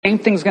Same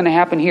thing's going to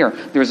happen here.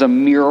 There's a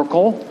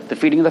miracle, the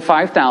feeding of the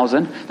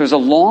 5,000. There's a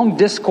long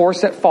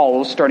discourse that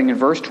follows, starting in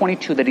verse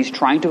 22, that he's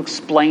trying to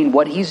explain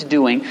what he's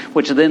doing,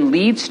 which then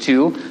leads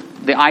to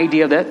the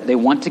idea that they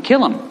want to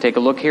kill him. Take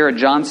a look here at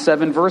John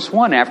 7, verse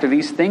 1. After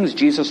these things,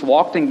 Jesus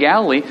walked in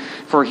Galilee,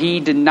 for he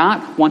did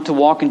not want to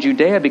walk in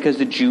Judea because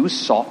the Jews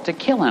sought to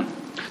kill him.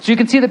 So you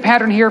can see the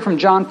pattern here from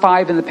John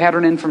 5 and the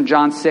pattern in from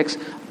John 6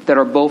 that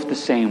are both the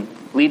same,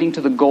 leading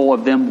to the goal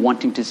of them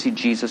wanting to see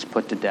Jesus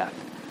put to death.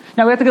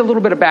 Now, we have to get a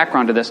little bit of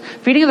background to this.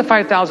 Feeding of the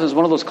 5,000 is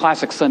one of those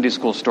classic Sunday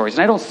school stories.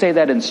 And I don't say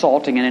that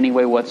insulting in any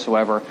way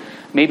whatsoever.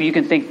 Maybe you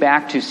can think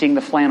back to seeing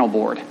the flannel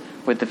board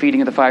with the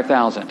feeding of the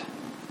 5,000.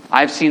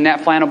 I've seen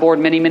that flannel board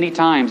many, many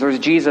times. There's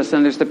Jesus,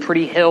 and there's the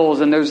pretty hills,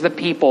 and there's the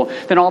people.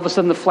 Then all of a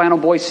sudden the flannel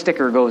boy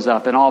sticker goes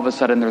up, and all of a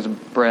sudden there's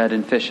bread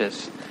and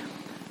fishes.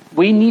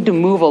 We need to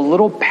move a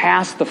little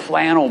past the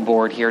flannel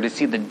board here to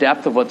see the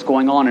depth of what's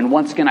going on. And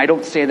once again, I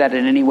don't say that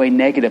in any way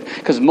negative,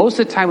 because most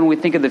of the time when we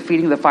think of the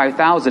feeding of the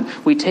 5,000,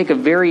 we take a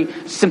very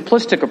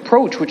simplistic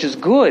approach, which is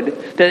good.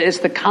 That it's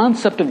the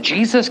concept of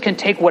Jesus can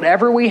take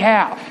whatever we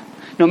have,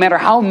 no matter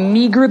how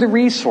meager the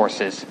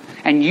resources,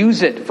 and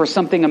use it for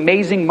something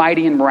amazing,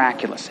 mighty, and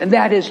miraculous. And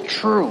that is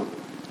true.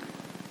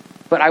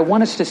 But I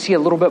want us to see a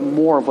little bit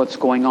more of what's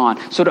going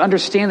on. So to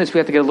understand this, we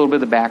have to get a little bit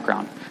of the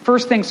background.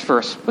 First things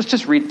first, let's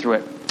just read through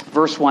it.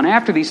 Verse 1,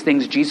 after these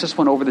things, Jesus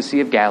went over the Sea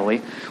of Galilee,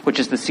 which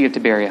is the Sea of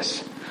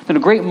Tiberias. Then a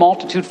great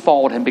multitude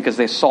followed him because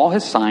they saw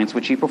his signs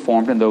which he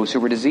performed in those who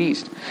were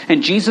diseased.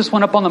 And Jesus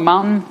went up on the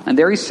mountain, and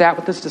there he sat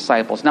with his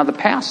disciples. Now the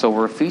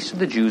Passover, a feast of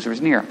the Jews,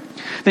 was near.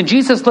 Then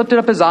Jesus lifted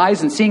up his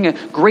eyes, and seeing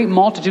a great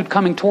multitude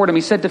coming toward him,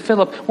 he said to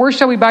Philip, where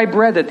shall we buy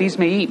bread that these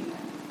may eat?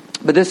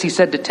 But this he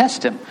said to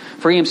test him,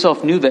 for he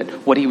himself knew that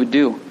what he would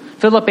do.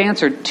 Philip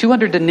answered,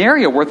 200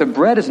 denarii worth of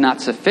bread is not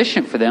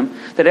sufficient for them,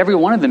 that every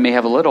one of them may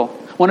have a little.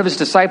 One of his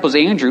disciples,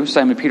 Andrew,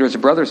 Simon Peter's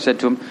brother,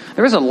 said to him,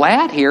 there is a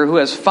lad here who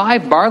has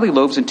 5 barley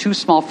loaves and 2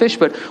 small fish,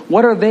 but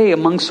what are they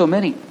among so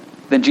many?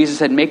 Then Jesus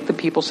said, make the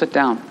people sit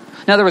down.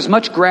 Now there was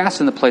much grass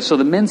in the place, so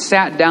the men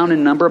sat down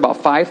in number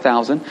about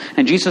 5,000.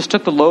 And Jesus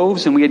took the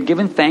loaves, and when he had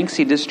given thanks,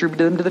 he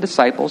distributed them to the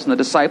disciples, and the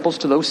disciples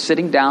to those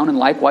sitting down, and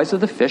likewise of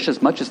the fish,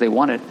 as much as they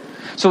wanted.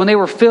 So when they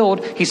were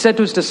filled, he said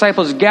to his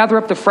disciples, gather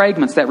up the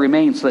fragments that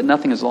remain, so that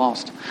nothing is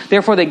lost.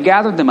 Therefore they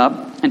gathered them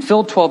up, and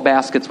filled 12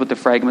 baskets with the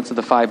fragments of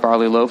the 5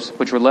 barley loaves,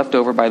 which were left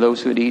over by those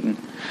who had eaten.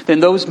 Then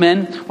those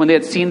men, when they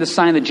had seen the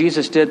sign that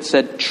Jesus did,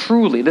 said,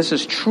 truly, this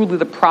is truly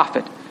the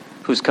prophet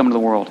who has come into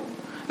the world.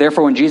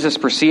 Therefore, when Jesus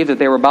perceived that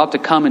they were about to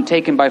come and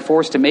take him by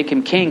force to make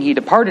him king, he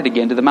departed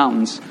again to the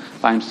mountains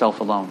by himself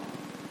alone.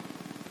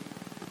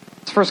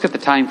 Let's first get the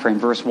time frame,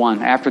 verse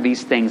 1. After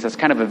these things, that's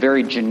kind of a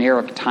very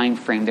generic time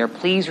frame there.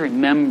 Please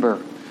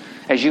remember,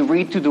 as you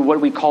read through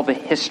what we call the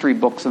history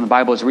books in the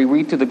Bible, as we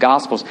read through the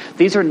Gospels,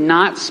 these are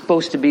not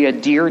supposed to be a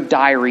Dear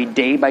Diary,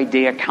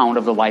 day-by-day account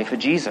of the life of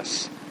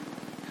Jesus.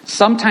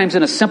 Sometimes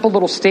in a simple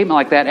little statement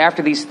like that,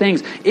 after these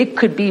things, it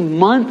could be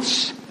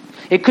months.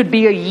 It could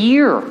be a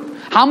year.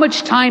 How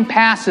much time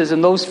passes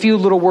in those few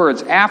little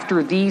words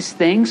after these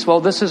things?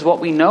 Well, this is what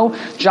we know.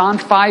 John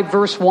 5,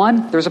 verse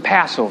 1, there's a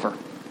Passover.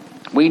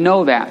 We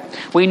know that.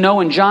 We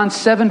know in John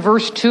 7,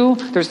 verse 2,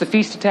 there's the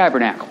Feast of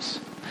Tabernacles.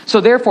 So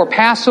therefore,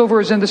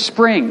 Passover is in the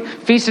spring.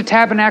 Feast of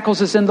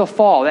Tabernacles is in the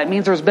fall. That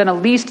means there's been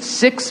at least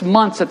 6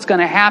 months that's going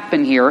to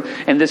happen here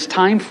in this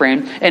time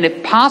frame. And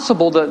if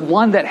possible, the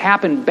one that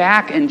happened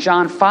back in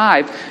John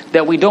 5,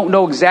 that we don't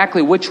know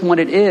exactly which one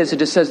it is, it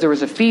just says there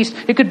was a feast,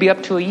 it could be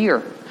up to a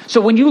year. So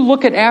when you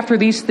look at after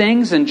these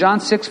things in John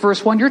 6,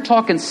 verse 1, you're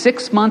talking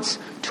 6 months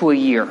to a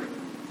year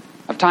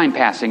of time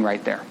passing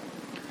right there.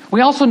 We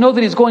also know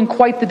that he's going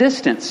quite the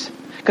distance,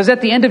 because at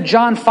the end of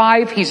John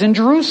 5, he's in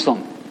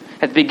Jerusalem.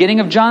 At the beginning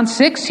of John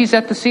 6, he's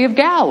at the Sea of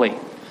Galilee.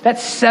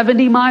 That's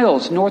 70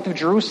 miles north of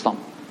Jerusalem.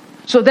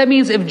 So that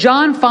means if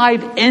John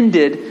 5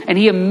 ended and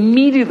he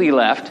immediately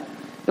left,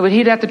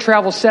 he'd have to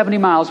travel 70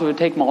 miles, which would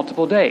take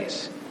multiple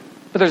days.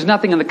 But there's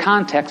nothing in the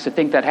context to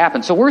think that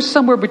happened. So we're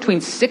somewhere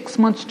between 6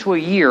 months to a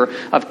year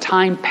of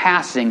time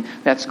passing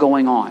that's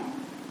going on.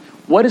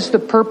 What is the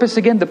purpose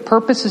again? The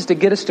purpose is to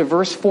get us to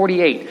verse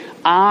 48.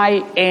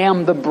 I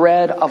am the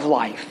bread of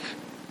life.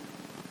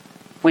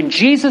 When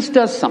Jesus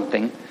does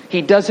something,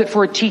 he does it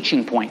for a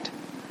teaching point.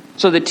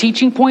 So the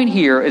teaching point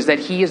here is that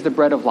he is the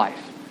bread of life.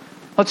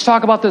 Let's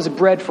talk about this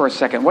bread for a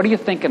second. What are you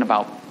thinking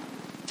about?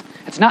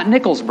 It's not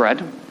Nichols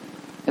bread.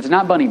 It's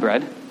not bunny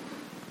bread.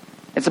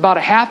 It's about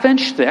a 1/2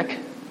 inch thick,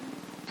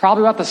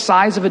 probably about the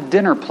size of a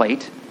dinner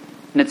plate,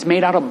 and it's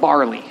made out of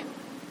barley,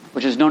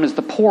 which is known as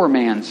the poor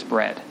man's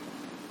bread.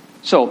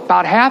 So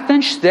about 1/2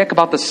 inch thick,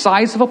 about the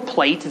size of a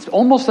plate. It's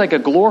almost like a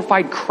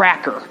glorified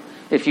cracker,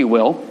 if you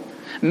will,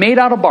 made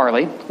out of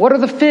barley. What are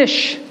the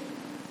fish?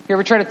 You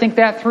ever try to think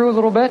that through a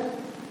little bit?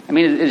 I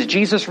mean, is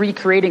Jesus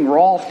recreating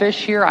raw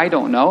fish here? I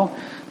don't know.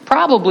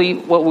 Probably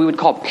what we would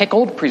call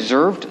pickled,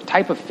 preserved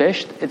type of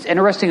fish. It's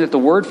interesting that the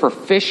word for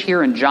fish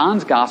here in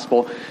John's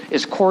gospel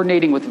is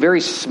coordinating with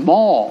very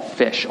small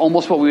fish,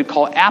 almost what we would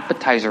call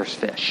appetizers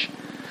fish.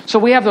 So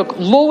we have the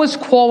lowest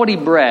quality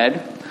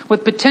bread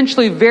with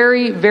potentially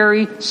very,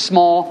 very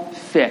small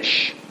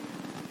fish.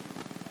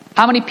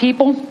 How many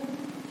people?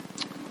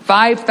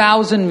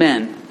 5,000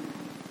 men.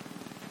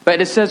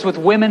 But it says with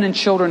women and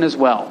children as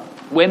well.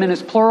 Women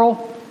is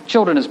plural,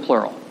 children is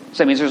plural. So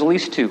that means there's at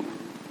least 2. So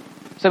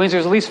that means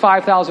there's at least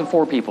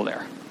 5,004 people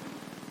there.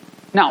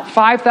 Now,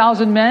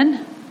 5,000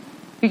 men,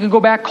 you can go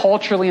back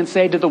culturally and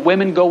say, did the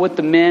women go with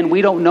the men?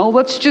 We don't know.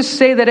 Let's just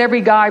say that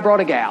every guy brought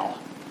a gal.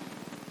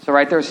 So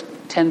right there's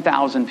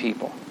 10,000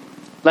 people.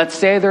 Let's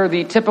say they're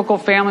the typical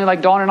family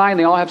like Dawn and I, and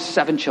they all have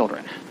 7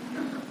 children.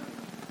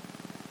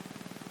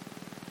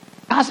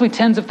 Possibly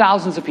tens of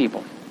thousands of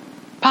people.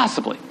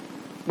 Possibly.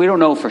 We don't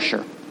know for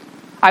sure.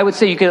 I would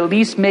say you could at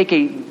least make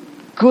a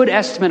good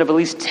estimate of at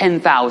least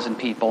 10,000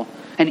 people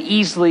and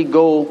easily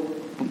go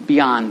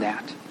beyond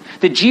that.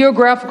 The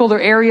geographical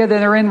area that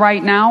they're in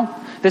right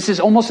now, this is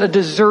almost a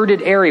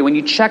deserted area. When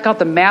you check out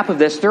the map of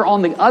this, they're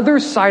on the other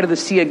side of the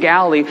Sea of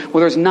Galilee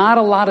where there's not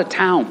a lot of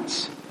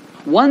towns.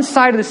 One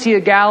side of the Sea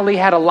of Galilee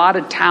had a lot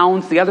of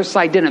towns. The other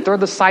side didn't. They're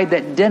the side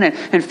that didn't.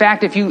 In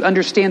fact, if you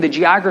understand the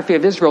geography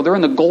of Israel, they're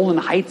in the Golden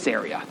Heights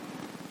area.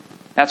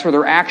 That's where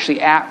they're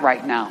actually at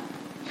right now.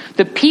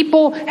 The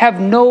people have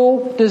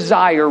no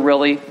desire,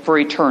 really, for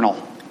eternal.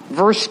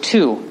 Verse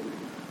 2.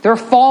 They're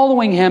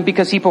following him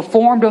because he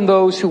performed on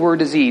those who were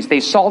diseased. They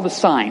saw the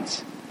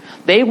signs.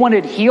 They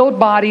wanted healed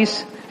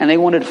bodies and they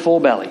wanted full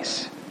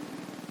bellies.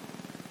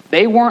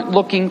 They weren't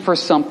looking for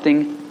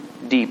something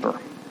deeper.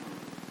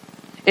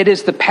 It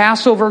is the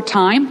Passover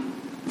time,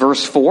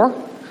 verse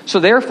 4. So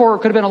therefore, it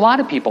could have been a lot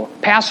of people.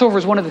 Passover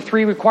is one of the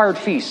 3 required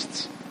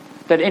feasts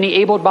that any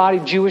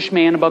able-bodied Jewish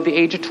man above the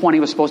age of 20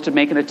 was supposed to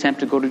make an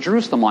attempt to go to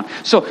Jerusalem on.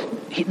 So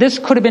this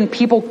could have been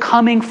people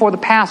coming for the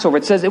Passover.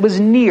 It says it was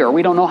near.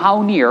 We don't know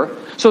how near.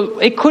 So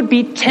it could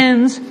be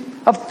tens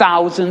of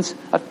thousands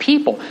of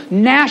people.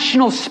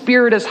 National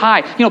spirit is high.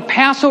 You know,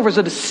 Passover is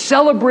a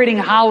celebrating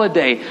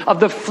holiday of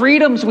the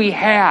freedoms we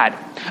had,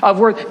 of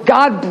where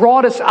God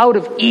brought us out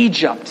of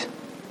Egypt.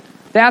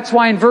 That's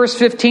why in verse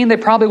 15 they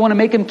probably want to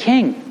make him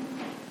king.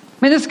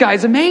 I mean, this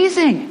guy's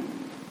amazing.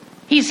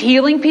 He's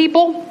healing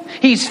people.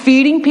 He's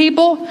feeding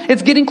people.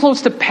 It's getting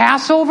close to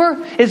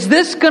Passover. Is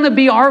this going to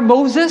be our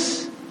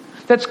Moses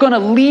that's going to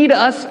lead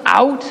us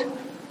out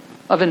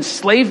of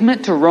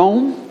enslavement to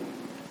Rome?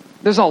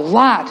 There's a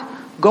lot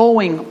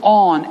going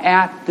on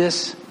at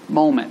this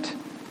moment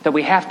that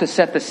we have to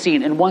set the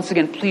scene. And once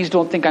again, please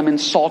don't think I'm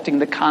insulting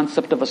the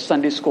concept of a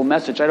Sunday school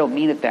message. I don't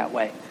mean it that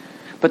way.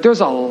 But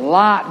there's a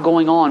lot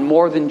going on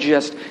more than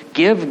just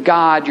give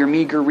God your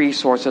meager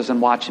resources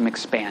and watch him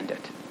expand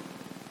it.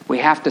 We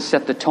have to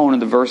set the tone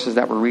of the verses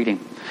that we're reading.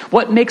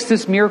 What makes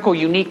this miracle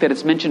unique that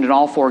it's mentioned in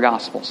all 4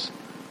 Gospels?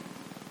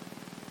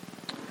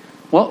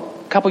 Well,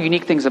 a couple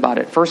unique things about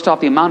it. First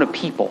off, the amount of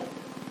people.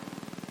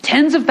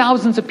 Tens of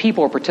thousands of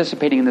people are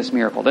participating in this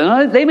miracle.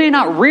 They may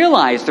not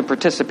realize they're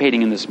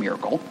participating in this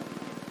miracle.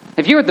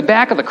 If you're at the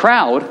back of the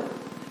crowd,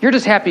 you're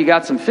just happy you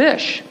got some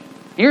fish.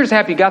 You're just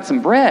happy you got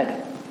some bread.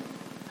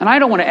 And I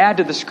don't want to add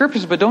to the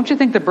scriptures, but don't you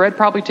think the bread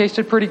probably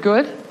tasted pretty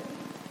good?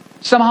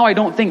 Somehow I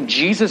don't think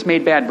Jesus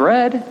made bad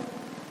bread.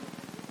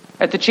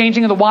 At the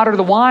changing of the water to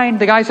the wine,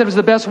 the guy said it was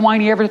the best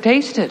wine he ever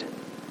tasted.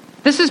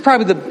 This is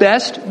probably the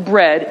best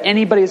bread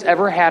anybody has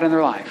ever had in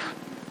their life.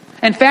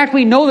 In fact,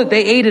 we know that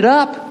they ate it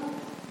up.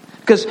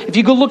 Because if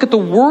you go look at the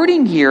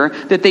wording here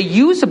that they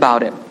use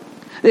about it,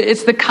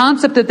 it's the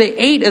concept that they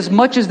ate as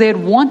much as they had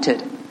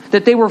wanted.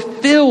 That they were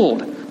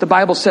filled. The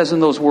Bible says in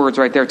those words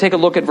right there. Take a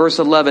look at verse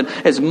 11.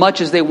 As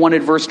much as they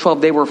wanted, verse 12,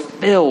 they were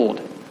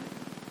filled.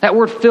 That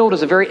word filled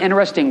is a very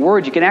interesting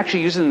word. You can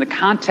actually use it in the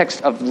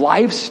context of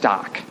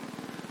livestock.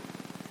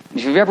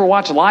 If you've ever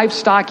watched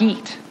livestock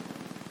eat,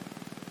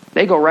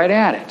 they go right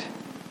at it.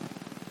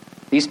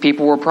 These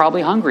people were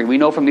probably hungry. We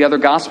know from the other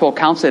gospel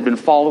accounts that had been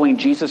following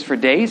Jesus for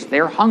days.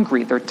 They're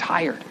hungry. They're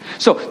tired.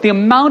 So the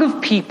amount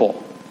of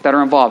people that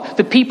are involved,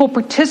 the people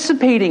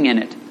participating in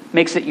it,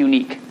 makes it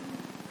unique.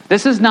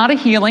 This is not a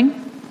healing.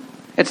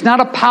 It's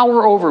not a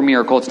power over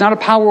miracle. It's not a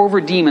power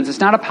over demons. It's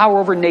not a power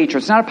over nature.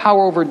 It's not a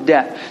power over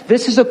death.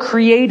 This is a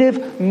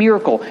creative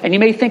miracle. And you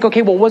may think,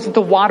 okay, well, wasn't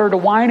the water to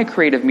wine a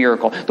creative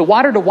miracle? The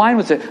water to wine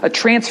was a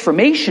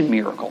transformation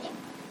miracle.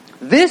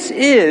 This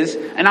is,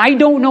 and I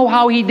don't know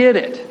how he did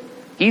it.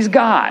 He's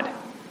God.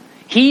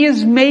 He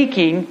is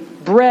making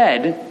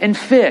bread and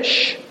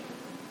fish.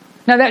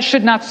 Now that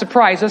should not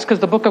surprise us because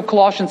the book of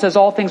Colossians says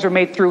all things are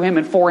made through him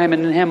and for him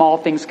and in him all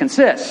things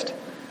consist.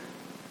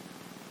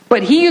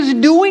 But he is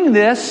doing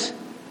this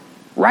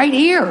right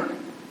here.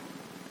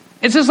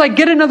 It's just like,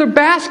 get another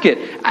basket.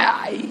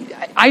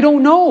 I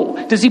don't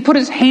know. Does he put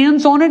his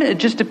hands on it and it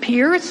just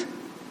appears?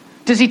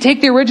 Does he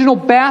take the original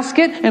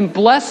basket and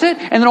bless it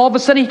and then all of a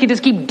sudden he can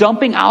just keep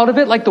dumping out of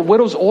it like the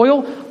widow's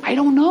oil? I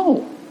don't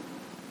know.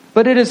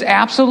 But it is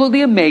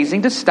absolutely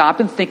amazing to stop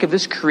and think of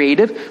this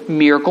creative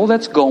miracle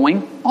that's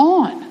going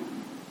on.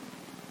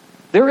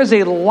 There is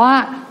a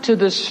lot to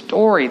this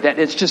story that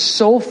it's just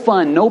so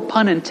fun, no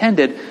pun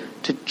intended,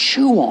 to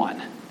chew on.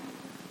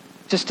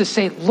 Just to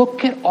say,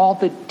 look at all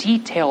the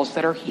details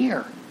that are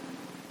here.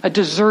 A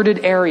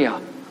deserted area,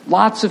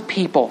 Lots of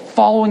people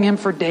following him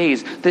for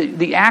days.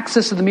 The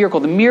access of the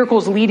miracle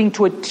is leading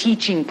to a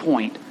teaching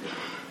point.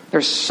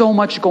 There's so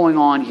much going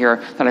on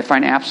here that I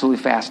find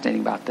absolutely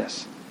fascinating about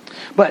this.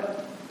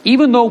 But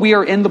even though we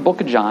are in the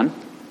book of John,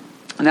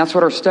 and that's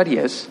what our study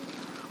is,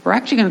 we're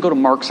actually going to go to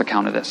Mark's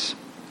account of this.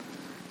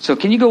 So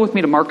can you go with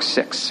me to Mark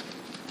 6?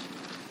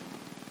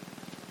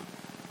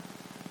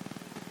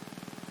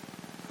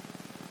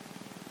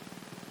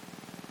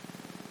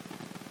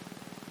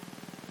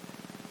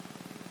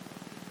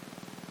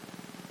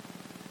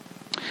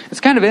 It's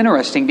kind of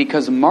interesting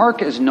because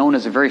Mark is known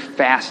as a very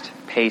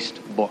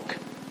fast-paced book.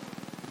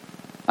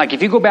 Like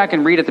if you go back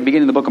and read at the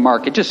beginning of the book of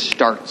Mark, it just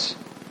starts.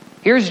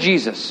 Here's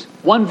Jesus.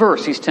 One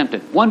verse, he's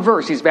tempted. One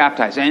verse, he's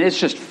baptized. And it's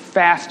just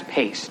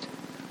fast-paced.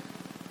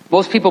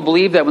 Most people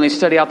believe that when they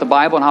study out the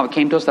Bible and how it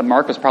came to us, that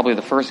Mark was probably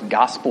the first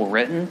gospel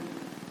written.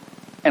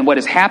 And what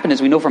has happened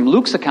is we know from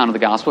Luke's account of the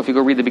gospel, if you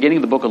go read the beginning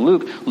of the book of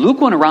Luke,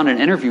 Luke went around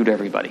and interviewed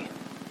everybody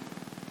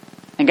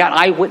and got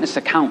eyewitness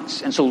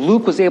accounts. And so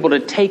Luke was able to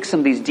take some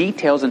of these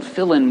details and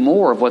fill in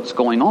more of what's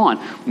going on.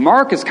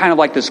 Mark is kind of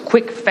like this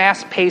quick,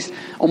 fast-paced,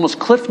 almost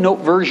Cliff Note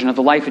version of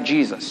the life of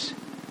Jesus.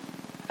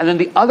 And then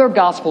the other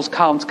Gospels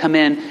columns come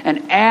in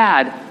and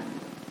add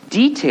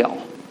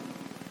detail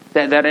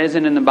that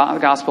isn't in the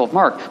Gospel of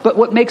Mark. But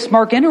what makes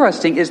Mark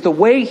interesting is the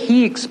way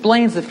he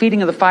explains the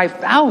feeding of the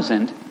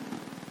 5,000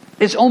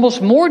 is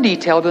almost more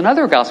detailed than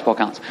other Gospel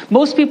accounts.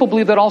 Most people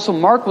believe that also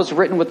Mark was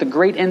written with the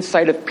great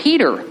insight of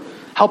Peter,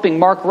 helping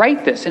Mark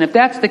write this. And if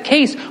that's the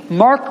case,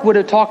 Mark would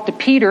have talked to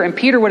Peter, and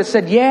Peter would have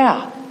said,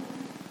 yeah,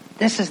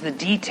 this is the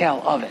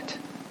detail of it.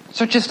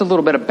 So just a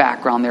little bit of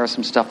background there,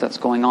 some stuff that's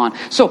going on.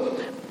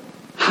 So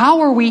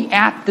how are we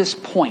at this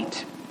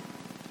point?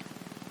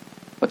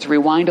 Let's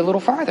rewind a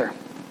little farther.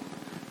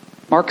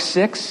 Mark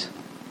 6,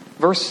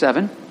 verse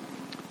 7.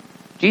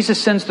 Jesus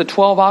sends the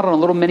 12 out on a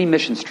little mini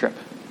missions trip.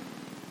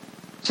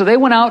 So they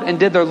went out and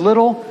did their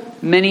little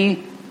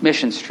mini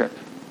missions trip.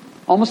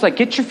 Almost like,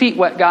 get your feet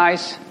wet,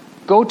 guys.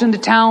 Go into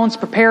towns,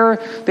 prepare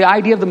the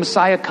idea of the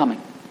Messiah coming.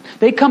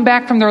 They come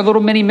back from their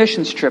little mini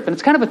missions trip, and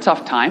it's kind of a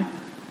tough time.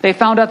 They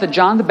found out that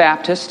John the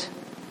Baptist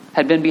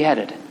had been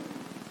beheaded.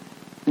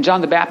 And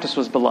John the Baptist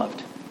was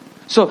beloved.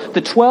 So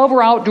the 12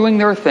 are out doing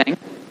their thing.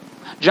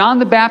 John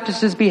the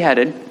Baptist is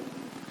beheaded.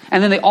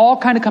 And then they all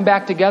kind of come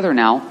back together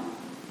now.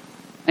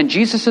 And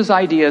Jesus'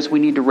 idea is we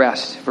need to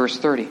rest. Verse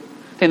 30.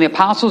 Then the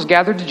apostles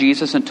gathered to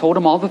Jesus and told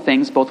him all the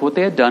things, both what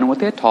they had done and what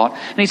they had taught.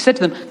 And he said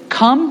to them,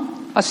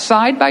 come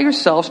aside by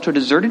yourselves to a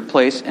deserted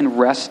place and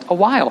rest a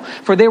while.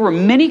 For there were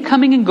many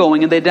coming and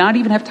going, and they did not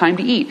even have time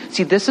to eat.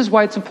 See, this is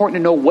why it's important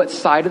to know what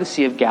side of the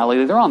Sea of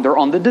Galilee they're on. They're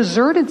on the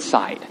deserted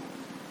side.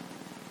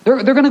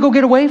 They're going to go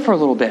get away for a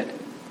little bit.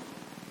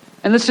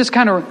 And let's just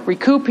kind of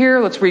recoup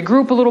here. Let's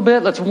regroup a little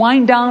bit. Let's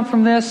wind down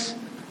from this.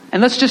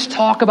 And let's just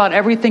talk about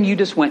everything you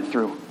just went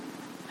through.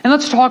 And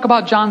let's talk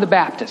about John the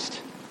Baptist.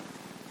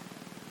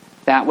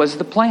 That was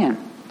the plan.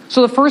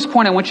 So the first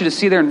point I want you to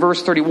see there in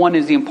verse 31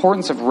 is the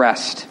importance of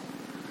rest.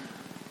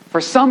 For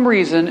some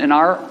reason, in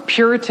our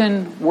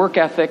Puritan work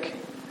ethic,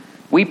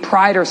 we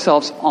pride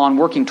ourselves on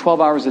working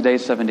 12 hours a day,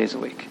 7 days a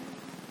week.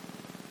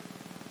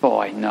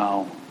 Boy,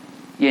 no.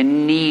 You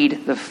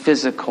need the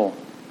physical,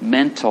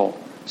 mental,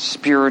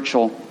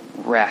 spiritual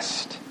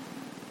rest.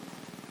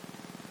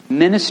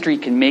 Ministry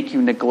can make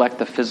you neglect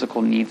the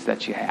physical needs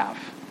that you have.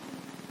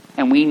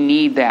 And we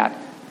need that.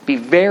 Be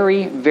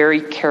very, very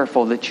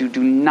careful that you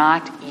do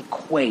not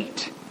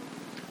equate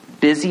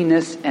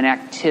busyness and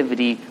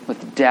activity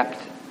with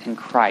depth in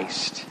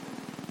Christ.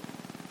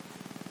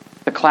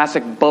 The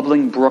classic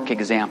bubbling brook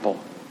example.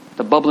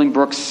 The bubbling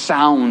brook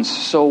sounds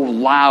so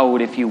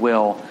loud, if you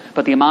will,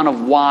 but the amount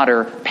of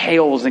water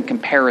pales in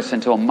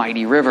comparison to a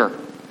mighty river.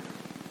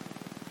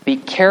 Be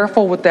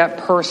careful with that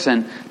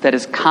person that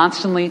is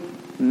constantly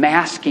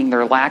masking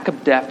their lack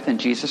of depth in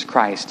Jesus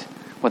Christ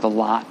with a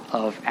lot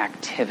of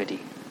activity.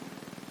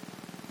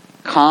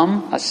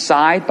 Come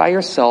aside by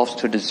yourselves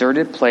to a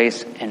deserted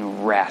place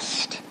and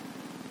rest.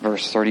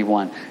 Verse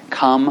 31.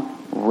 Come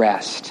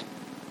rest.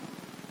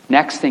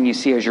 Next thing you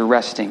see as you're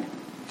resting.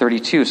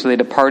 32. So they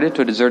departed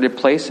to a deserted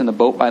place in the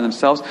boat by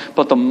themselves.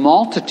 But the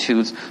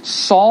multitudes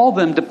saw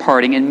them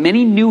departing, and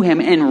many knew him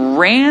and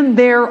ran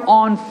there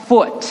on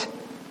foot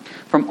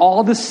from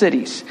all the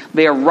cities.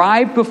 They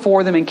arrived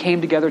before them and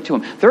came together to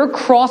him. They're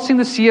crossing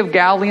the Sea of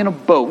Galilee in a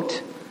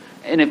boat.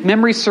 And if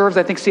memory serves,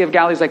 I think Sea of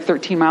Galilee is like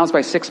 13 miles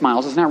by 6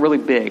 miles. It's not really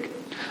big.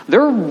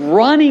 They're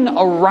running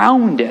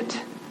around it,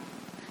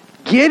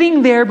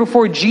 getting there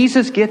before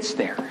Jesus gets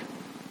there.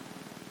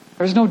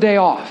 There's no day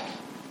off.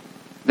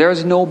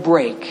 There's no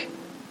break.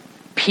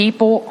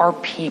 People are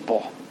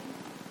people.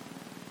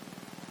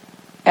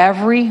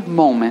 Every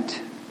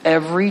moment,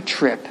 every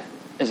trip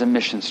is a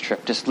missions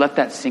trip. Just let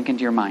that sink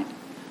into your mind.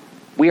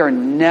 We are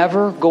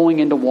never going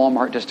into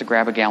Walmart just to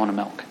grab a gallon of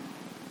milk.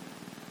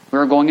 We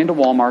are going into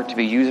Walmart to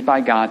be used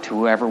by God to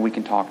whoever we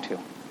can talk to.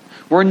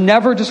 We're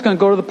never just going to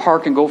go to the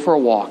park and go for a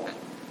walk.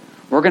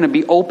 We're going to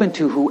be open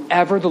to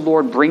whoever the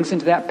Lord brings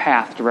into that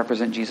path to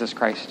represent Jesus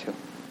Christ to.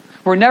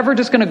 We're never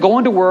just going to go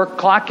into work,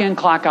 clock in,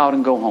 clock out,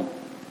 and go home.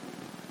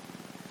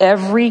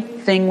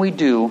 Everything we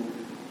do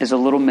is a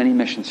little mini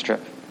mission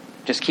trip.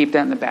 Just keep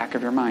that in the back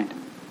of your mind.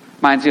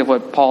 Reminds me of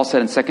what Paul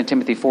said in 2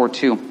 Timothy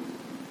 4:2.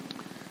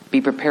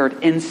 Be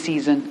prepared in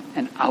season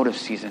and out of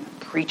season.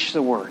 Preach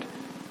the word.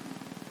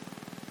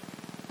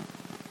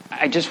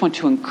 I just want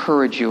to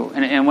encourage you.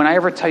 And when I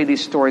ever tell you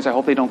these stories, I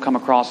hope they don't come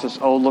across as,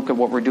 oh, look at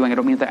what we're doing. I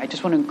don't mean that. I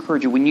just want to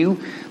encourage you. When you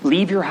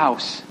leave your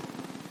house,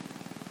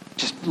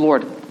 just,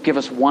 Lord, give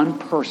us one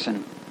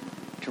person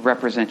to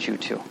represent you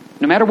to.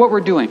 No matter what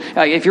we're doing.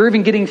 If you're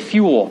even getting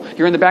fuel,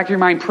 you're in the back of your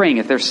mind praying,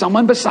 if there's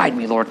someone beside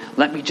me, Lord,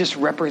 let me just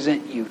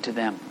represent you to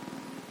them.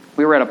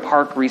 We were at a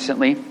park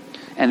recently,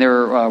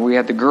 and we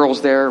had the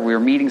girls there. We were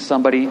meeting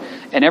somebody,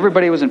 and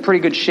everybody was in pretty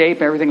good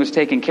shape. Everything was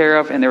taken care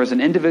of, and there was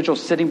an individual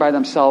sitting by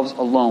themselves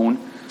alone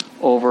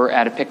over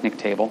at a picnic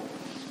table,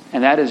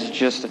 and that is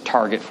just a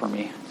target for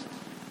me.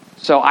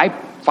 So I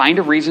find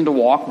a reason to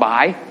walk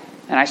by,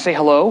 and I say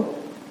hello,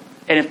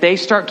 and if they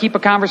keep a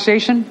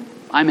conversation,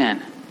 I'm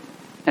in.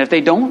 And if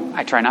they don't,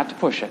 I try not to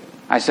push it.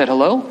 I said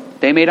hello.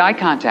 They made eye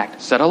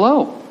contact. Said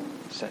hello.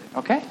 I said,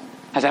 okay.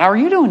 I said, how are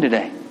you doing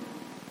today?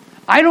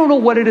 I don't know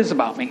what it is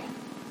about me,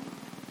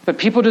 but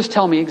people just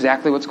tell me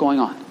exactly what's going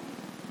on.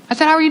 I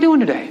said, how are you doing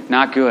today?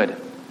 Not good.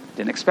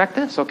 Didn't expect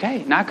this.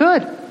 Okay, not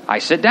good. I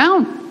sit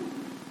down.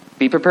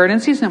 Be prepared in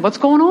season. What's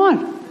going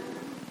on?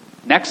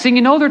 Next thing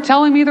you know, they're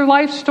telling me their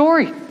life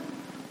story.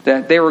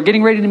 That they were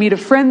getting ready to meet a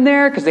friend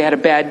there because they had a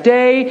bad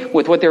day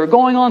with what they were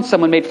going on.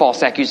 Someone made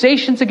false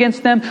accusations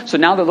against them. So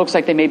now it looks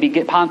like they may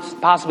be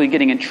possibly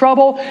getting in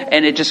trouble.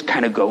 And it just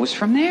kind of goes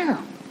from there.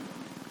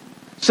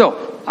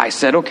 So I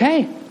said,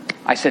 okay.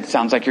 I said,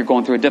 sounds like you're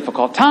going through a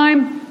difficult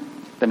time.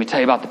 Let me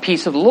tell you about the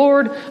peace of the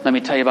Lord. Let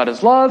me tell you about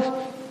His love.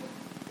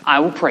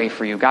 I will pray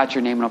for you. God's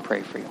your name and I'll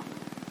pray for you.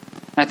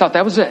 And I thought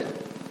that was it.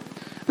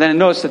 Then I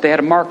noticed that they had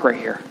a mark right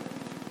here.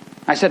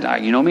 I said,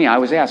 you know me, I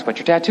always ask, what's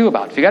your tattoo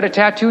about? If you got a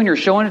tattoo and you're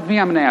showing it to me,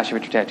 I'm going to ask you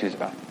what your tattoo is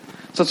about.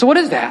 So what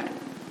is that?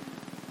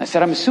 I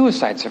said, I'm a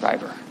suicide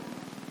survivor.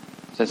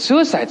 I said,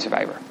 suicide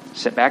survivor.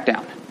 Sit back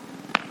down.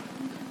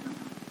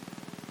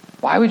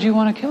 Why would you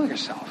want to kill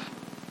yourself?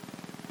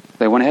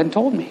 They went ahead and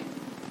told me.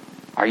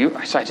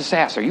 So I just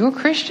asked, are you a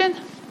Christian?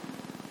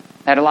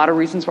 I had a lot of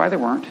reasons why they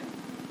weren't.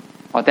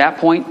 Well, at that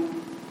point,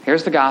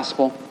 here's the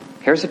gospel.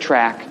 Here's the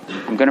track.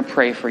 I'm going to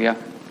pray for you.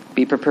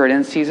 Be prepared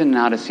in season and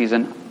out of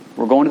season.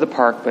 We're going to the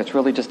park, but it's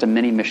really just a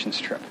mini missions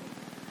trip.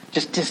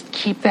 Just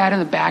keep that in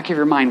the back of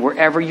your mind.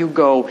 Wherever you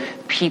go,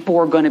 people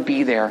are going to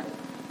be there.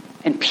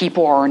 And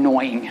people are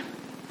annoying.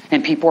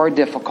 And people are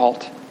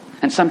difficult.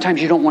 And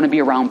sometimes you don't want to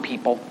be around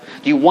people.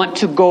 You want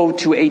to go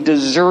to a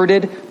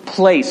deserted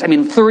place.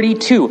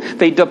 32.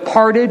 They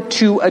departed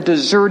to a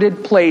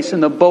deserted place in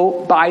the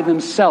boat by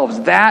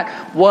themselves.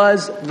 That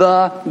was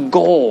the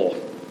goal.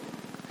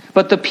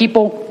 But the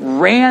people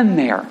ran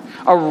there,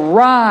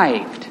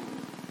 arrived.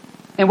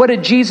 And what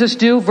did Jesus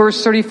do?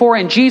 Verse 34,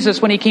 and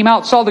Jesus, when He came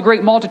out, saw the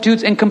great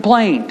multitudes and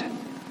complained.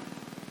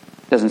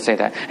 Doesn't say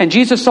that. And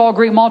Jesus saw a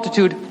great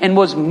multitude and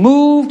was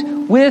moved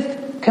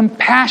with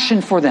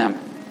compassion for them,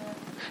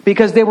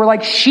 because they were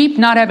like sheep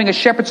not having a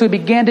shepherd, so He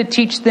began to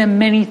teach them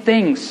many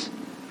things.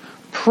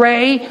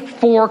 Pray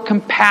for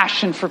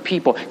compassion for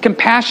people.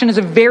 Compassion is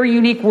a very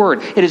unique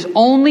word. It is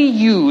only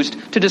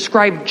used to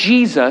describe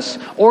Jesus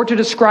or to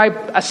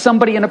describe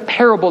somebody in a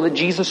parable that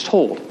Jesus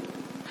told.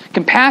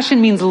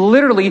 Compassion means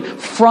literally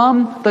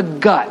from the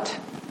gut.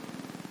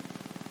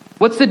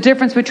 What's the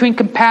difference between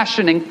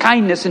compassion and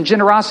kindness and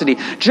generosity?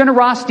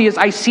 Generosity is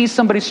I see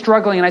somebody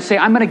struggling and I say,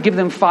 I'm going to give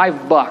them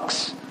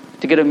 $5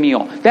 to get a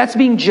meal. That's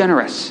being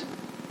generous.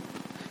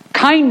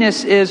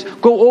 Kindness is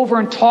go over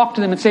and talk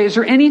to them and say, is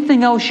there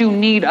anything else you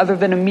need other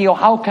than a meal?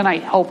 How can I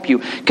help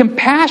you?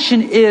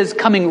 Compassion is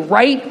coming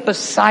right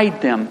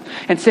beside them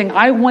and saying,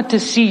 I want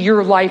to see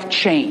your life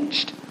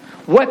changed.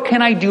 What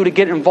can I do to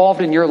get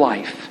involved in your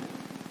life?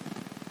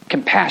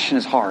 Compassion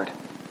is hard.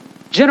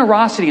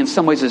 Generosity in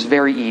some ways is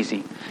very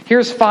easy.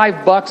 Here's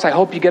 $5. I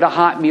hope you get a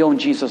hot meal and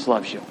Jesus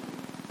loves you.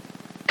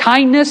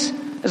 Kindness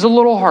is a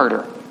little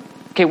harder.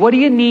 Okay, what do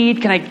you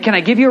need? Can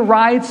I give you a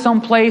ride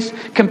someplace?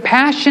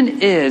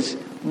 Compassion is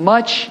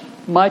much,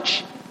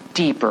 much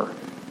deeper.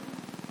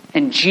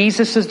 And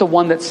Jesus is the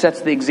one that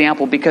sets the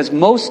example, because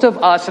most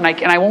of us, and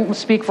I won't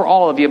speak for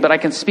all of you, but I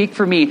can speak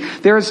for me.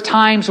 There's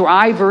times where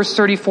I, verse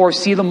 34,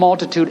 see the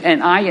multitude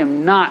and I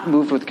am not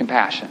moved with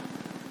compassion.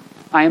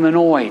 I am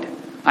annoyed.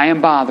 I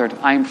am bothered.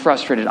 I am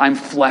frustrated. I'm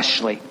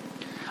fleshly.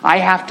 I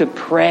have to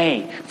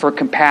pray for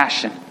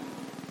compassion.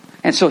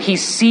 And so He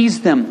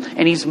sees them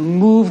and He's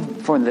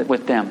moved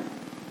with them.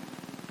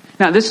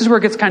 Now, this is where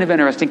it gets kind of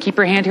interesting. Keep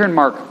your hand here in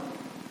Mark.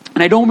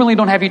 And I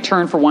don't have you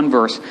turn for one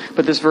verse,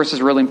 but this verse is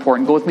really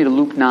important. Go with me to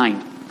Luke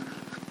 9.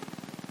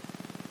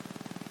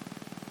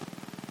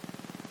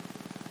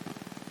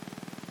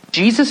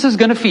 Jesus is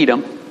going to feed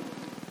them,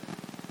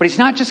 but He's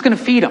not just going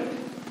to feed them.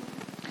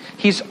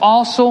 He's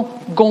also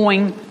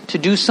going to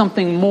do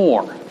something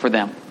more for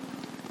them.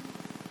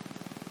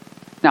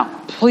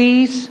 Now,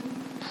 please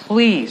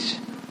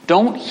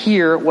don't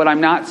hear what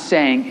I'm not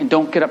saying and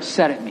don't get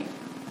upset at me.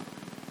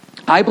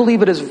 I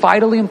believe it is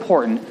vitally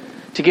important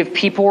to give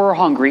people who are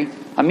hungry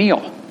a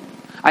meal.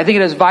 I think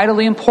it is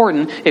vitally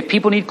important if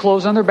people need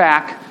clothes on their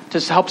back to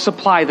help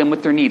supply them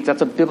with their needs.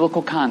 That's a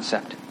biblical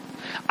concept.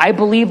 I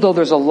believe, though,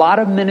 there's a lot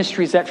of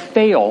ministries that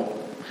fail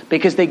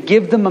because they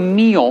give them a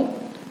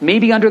meal,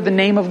 maybe under the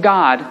name of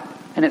God,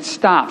 and it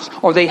stops.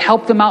 Or they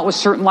help them out with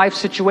certain life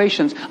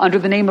situations under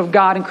the name of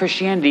God and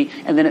Christianity,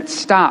 and then it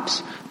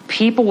stops.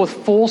 People with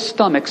full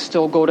stomachs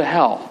still go to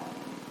hell.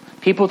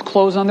 People with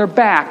clothes on their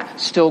back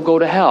still go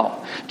to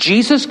hell.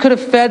 Jesus could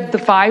have fed the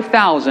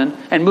 5,000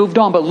 and moved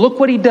on, but look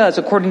what he does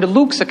according to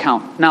Luke's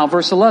account. Now,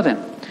 verse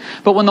 11.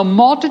 But when the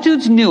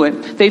multitudes knew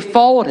it, they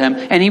followed him,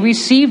 and he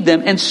received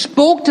them and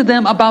spoke to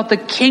them about the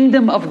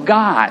kingdom of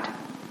God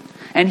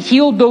and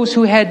healed those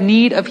who had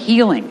need of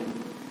healing.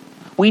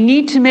 We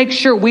need to make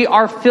sure we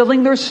are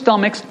filling their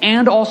stomachs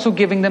and also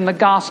giving them the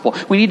gospel.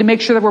 We need to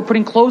make sure that we're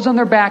putting clothes on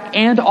their back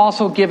and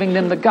also giving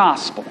them the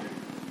gospel.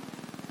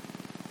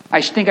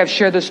 I think I've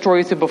shared this story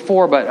with you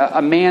before, but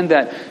a man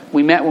that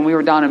we met when we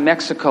were down in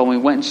Mexico, and we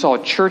went and saw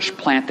a church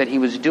plant that he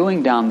was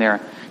doing down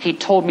there. He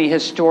told me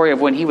his story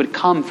of when he would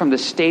come from the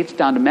States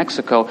down to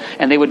Mexico,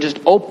 and they would just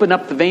open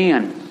up the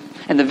van.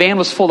 And the van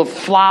was full of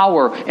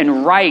flour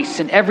and rice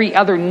and every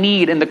other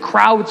need. And the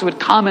crowds would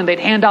come and they'd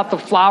hand out the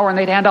flour and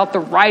they'd hand out the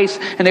rice.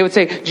 And they would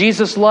say,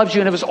 Jesus loves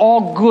you. And it was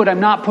all good.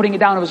 I'm not putting it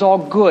down. It was all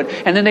good.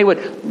 And then they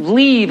would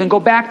leave and go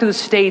back to the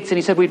States. And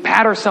he said, we'd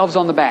pat ourselves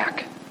on the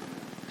back.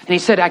 And he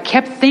said, I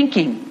kept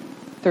thinking,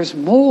 there's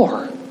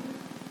more.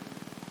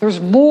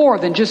 There's more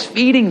than just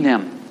feeding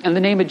them in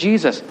the name of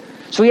Jesus.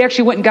 So he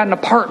actually went and got an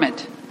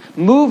apartment,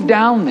 moved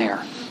down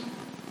there,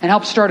 and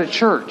helped start a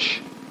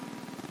church.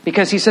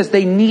 Because he says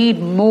they need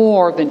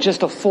more than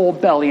just a full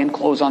belly and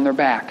clothes on their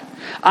back.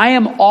 I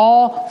am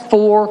all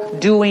for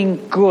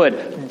doing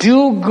good.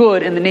 Do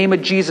good in the name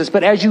of Jesus.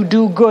 But as you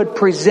do good,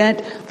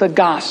 present the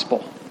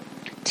gospel.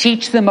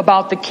 Teach them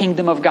about the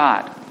kingdom of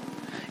God.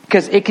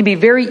 Because it can be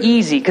very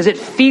easy, because it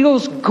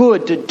feels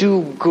good to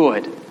do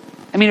good.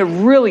 I mean,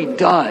 it really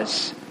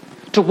does.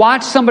 To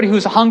watch somebody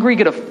who's hungry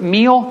get a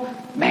meal,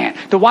 man.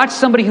 To watch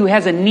somebody who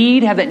has a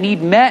need, have that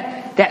need met,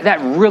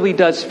 that really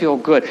does feel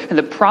good. And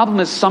the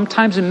problem is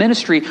sometimes in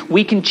ministry,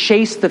 we can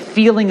chase the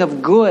feeling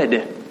of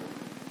good.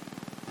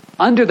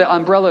 Under the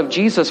umbrella of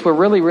Jesus, we're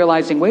really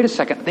realizing, wait a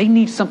second, they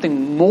need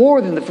something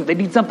more than the food. They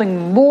need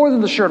something more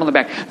than the shirt on the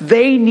back.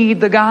 They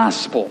need the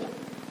gospel.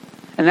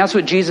 And that's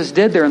what Jesus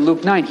did there in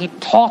Luke 9. He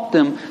taught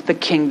them the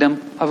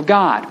kingdom of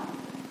God.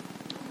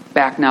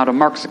 Back now to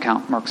Mark's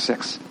account, Mark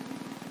 6.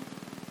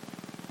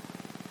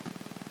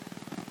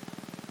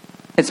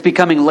 It's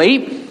becoming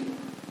late.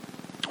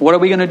 What are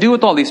we going to do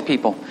with all these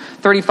people?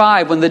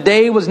 35, when the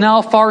day was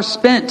now far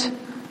spent,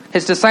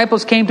 his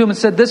disciples came to him and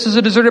said, this is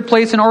a deserted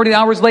place and already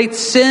hours late.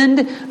 Send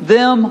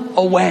them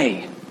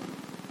away.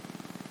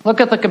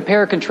 Look at the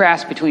compare and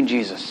contrast between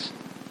Jesus.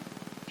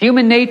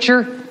 Human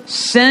nature,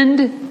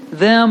 send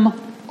them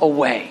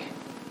away.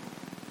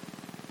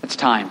 It's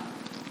time.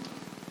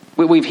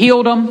 We've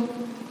healed them.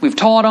 We've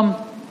taught them.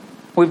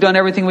 We've done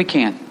everything we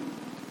can.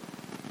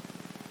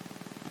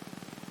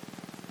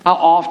 How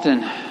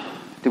often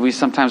do we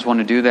sometimes want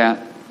to do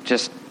that?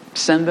 Just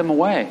send them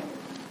away.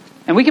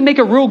 And we can make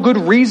a real good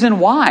reason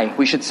why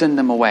we should send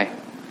them away.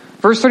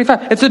 Verse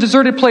 35, it's a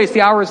deserted place.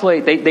 The hour is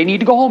late. They need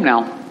to go home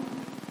now.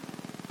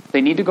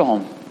 They need to go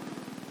home.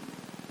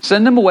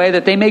 Send them away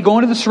that they may go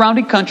into the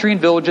surrounding country and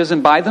villages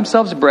and buy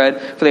themselves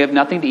bread, for they have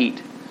nothing to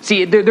eat.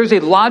 See, there's a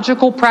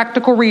logical,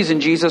 practical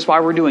reason, Jesus, why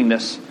we're doing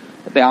this.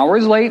 The hour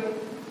is late.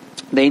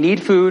 They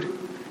need food.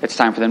 It's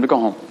time for them to go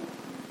home.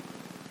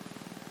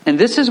 And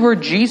this is where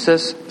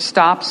Jesus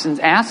stops and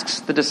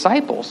asks the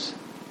disciples,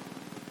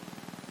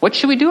 what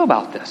should we do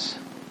about this?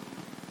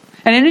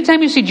 And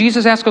anytime you see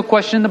Jesus ask a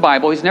question in the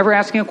Bible, he's never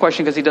asking a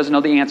question because he doesn't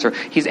know the answer.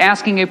 He's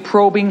asking a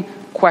probing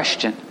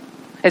question.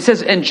 It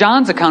says in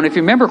John's account, if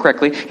you remember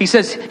correctly, he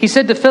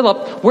said to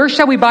Philip, where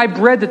shall we buy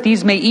bread that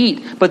these may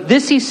eat? But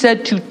this he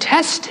said to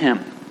test him,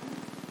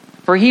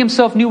 for he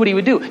himself knew what he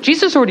would do.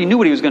 Jesus already knew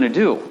what he was going to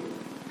do.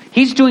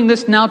 He's doing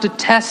this now to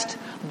test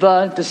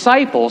the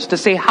disciples, to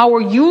say, how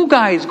are you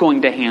guys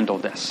going to handle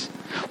this?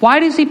 Why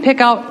does he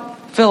pick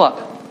out Philip?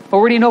 Well,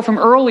 already know from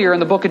earlier in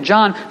the book of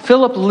John,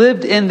 Philip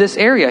lived in this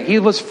area. He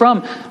was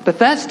from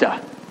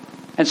Bethesda.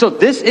 And so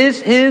this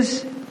is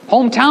his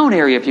hometown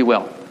area, if you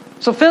will.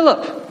 So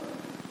Philip,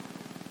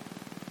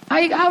 how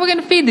are we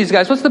going to feed these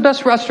guys? What's the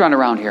best restaurant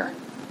around here?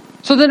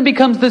 So then it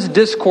becomes this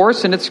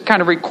discourse, and it's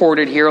kind of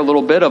recorded here a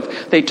little bit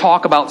of, they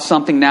talk about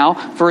something now.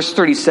 Verse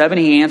 37,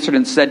 he answered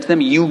and said to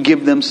them, you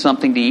give them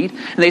something to eat.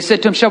 And they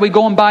said to him, shall we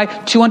go and buy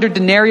 200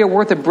 denarii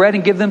worth of bread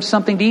and give them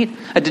something to eat?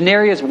 A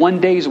denarii is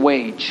 1 day's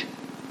wage.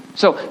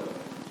 So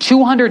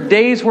 200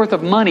 days worth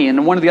of money, and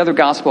in one of the other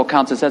gospel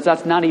accounts it says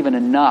that's not even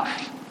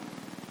enough.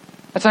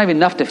 That's not even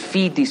enough to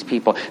feed these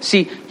people.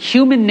 See,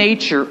 human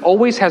nature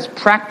always has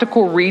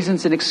practical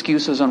reasons and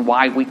excuses on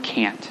why we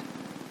can't.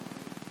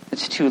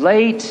 It's too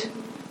late.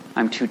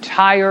 I'm too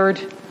tired.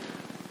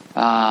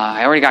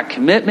 I already got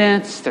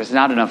commitments. There's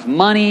not enough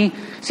money.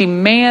 See,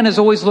 man is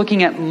always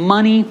looking at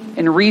money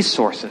and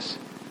resources.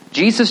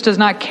 Jesus does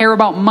not care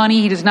about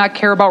money. He does not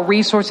care about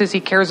resources. He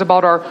cares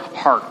about our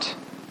heart.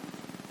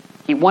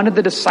 He wanted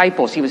the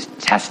disciples. He was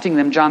testing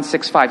them, John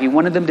 6:5. He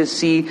wanted them to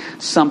see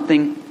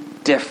something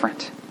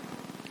different.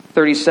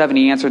 37,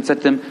 he answered and said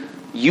to them,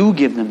 you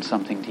give them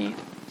something to eat.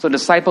 So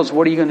disciples,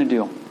 what are you going to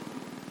do?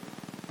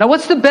 Now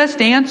what's the best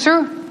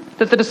answer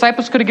that the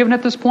disciples could have given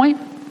at this point?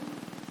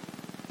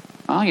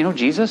 Oh,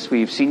 Jesus,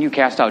 we've seen you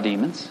cast out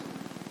demons.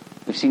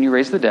 We've seen you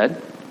raise the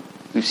dead.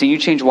 We've seen you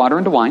change water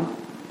into wine.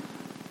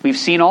 We've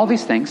seen all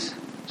these things.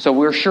 So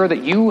we're sure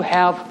that you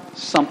have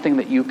something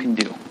that you can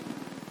do.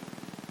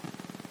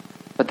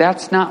 But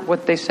that's not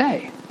what they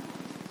say.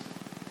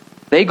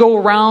 They go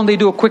around, they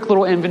do a quick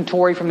little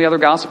inventory from the other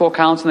gospel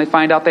accounts, and they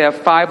find out they have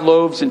 5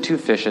 loaves and 2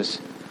 fishes.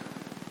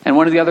 And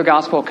one of the other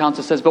gospel accounts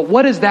it says, but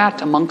what is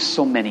that amongst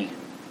so many?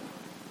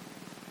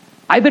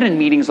 I've been in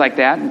meetings like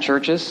that in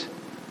churches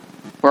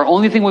where the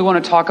only thing we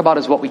want to talk about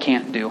is what we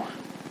can't do.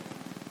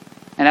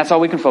 And that's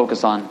all we can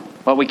focus on,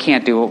 what we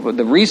can't do.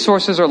 The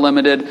resources are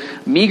limited,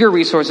 meager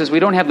resources. We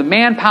don't have the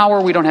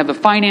manpower, we don't have the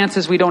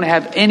finances, we don't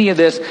have any of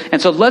this. And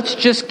so let's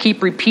just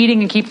keep repeating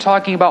and keep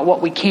talking about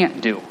what we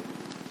can't do,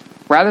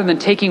 rather than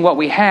taking what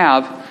we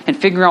have and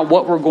figuring out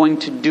what we're going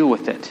to do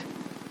with it.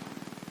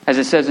 As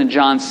it says in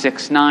John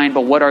 6:9,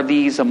 but what are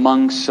these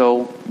among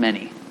so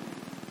many?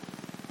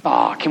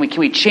 Can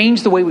we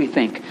change the way we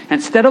think?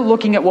 Instead of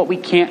looking at what we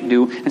can't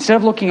do, instead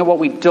of looking at what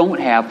we don't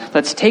have,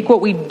 let's take what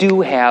we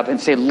do have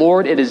and say,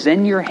 Lord, it is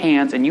in your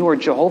hands, and you are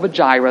Jehovah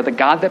Jireh, the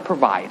God that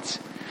provides.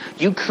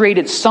 You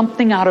created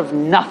something out of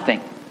nothing.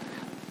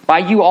 By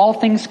you all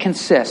things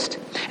consist.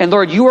 And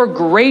Lord, you are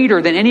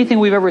greater than anything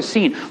we've ever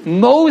seen.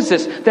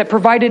 Moses that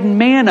provided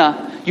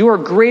manna, you are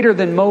greater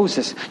than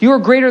Moses. You are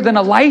greater than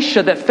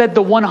Elisha that fed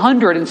the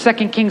 100 in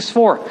 2 Kings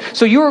 4.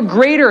 So you are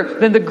greater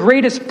than the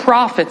greatest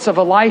prophets of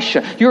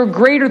Elisha. You are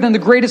greater than the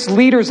greatest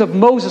leaders of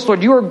Moses,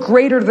 Lord. You are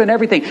greater than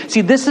everything.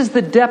 See, this is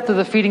the depth of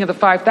the feeding of the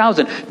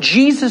 5,000.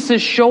 Jesus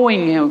is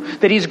showing you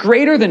that he's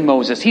greater than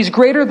Moses. He's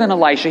greater than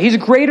Elisha. He's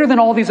greater than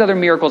all these other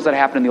miracles that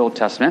happened in the Old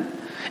Testament.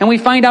 And we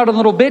find out a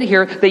little bit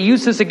here, they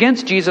use this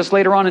against Jesus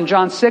later on in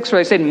John 6,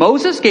 where they said,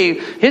 Moses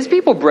gave his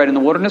people bread in the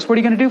wilderness. What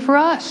are you going to do for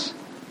us?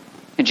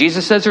 And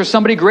Jesus says there's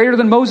somebody greater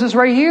than Moses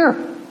right here.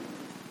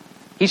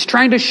 He's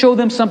trying to show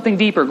them something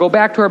deeper. Go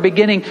back to our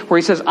beginning where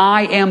he says,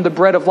 I am the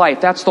bread of life.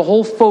 That's the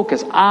whole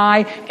focus.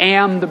 I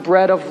am the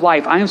bread of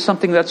life. I am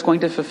something that's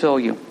going to fulfill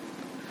you.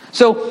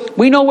 So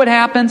we know what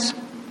happens.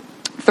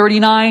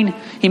 39,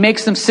 he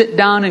makes them sit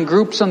down in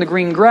groups on the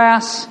green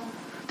grass.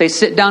 They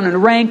sit down in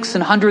ranks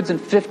in hundreds and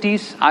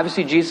fifties.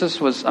 Obviously,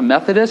 Jesus was a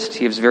Methodist.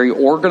 He was very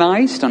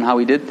organized on how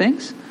he did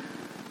things.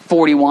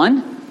 41,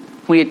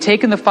 when he had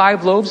taken the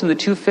 5 loaves and the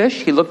 2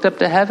 fish, he looked up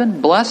to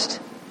heaven, blessed,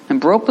 and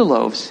broke the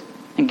loaves,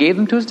 and gave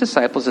them to his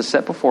disciples to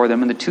set before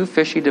them, and the 2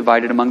 fish he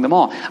divided among them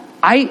all.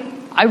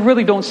 I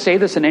really don't say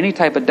this in any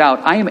type of doubt.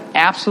 I am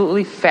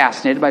absolutely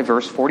fascinated by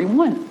verse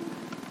 41.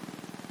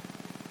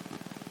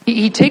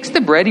 He takes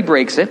the bread, he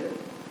breaks it,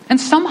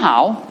 and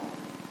somehow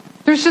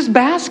there's just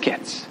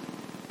baskets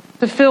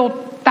to fill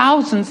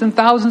thousands and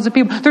thousands of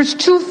people. There's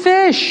 2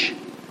 fish.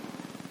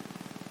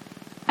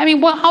 I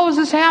mean, how is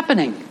this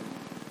happening?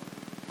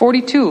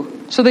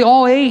 42. So they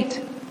all ate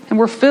and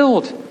were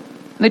filled.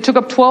 And they took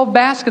up 12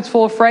 baskets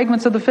full of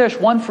fragments of the fish,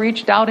 1 for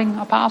each doubting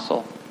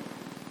apostle.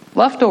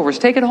 Leftovers,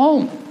 take it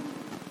home.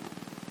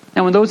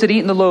 And when those had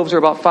eaten the loaves,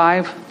 there were about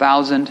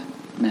 5,000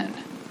 men.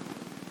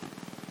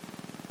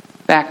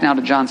 Back now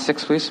to John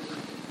 6, please.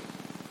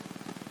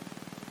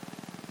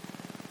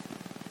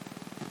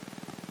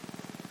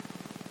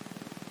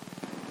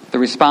 The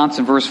response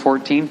in verse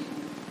 14.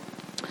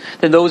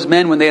 Then those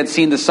men, when they had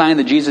seen the sign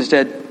that Jesus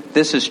did,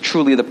 this is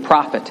truly the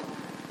prophet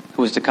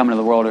who was to come into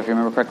the world. If you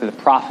remember correctly, the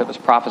prophet was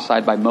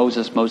prophesied by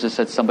Moses. Moses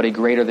said, somebody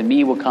greater than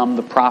me will come,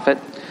 the prophet.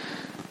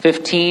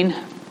 15,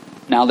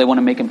 now they want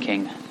to make him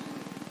king.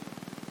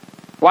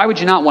 Why would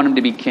you not want him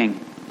to be king?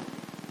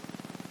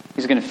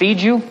 He's going to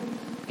feed you.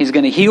 He's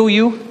going to heal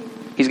you.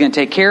 He's going to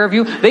take care of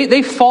you.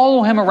 They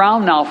follow him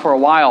around now for a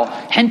while,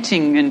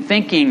 hinting and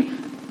thinking,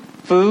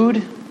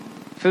 food,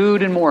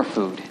 and more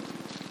food.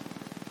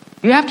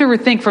 You have to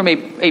rethink from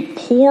a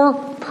poor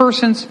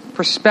person's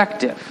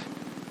perspective.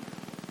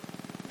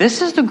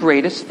 This is the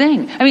greatest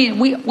thing. I mean,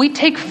 we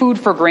take food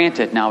for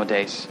granted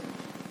nowadays.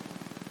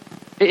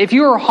 If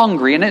you are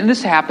hungry, and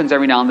this happens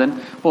every now and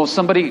then, well,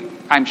 somebody,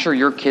 I'm sure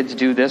your kids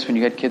do this when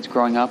you had kids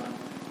growing up.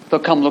 They'll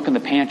come look in the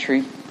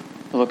pantry,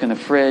 they'll look in the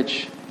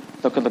fridge,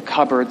 look at the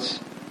cupboards,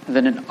 and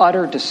then in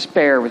utter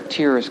despair with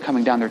tears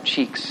coming down their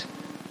cheeks,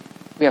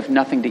 we have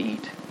nothing to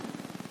eat.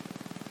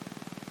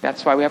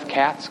 That's why we have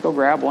cats. Go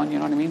grab one, you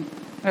know what I mean?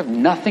 We have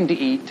nothing to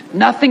eat.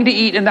 Nothing to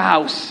eat in the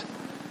house.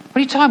 What are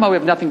you talking about we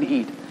have nothing to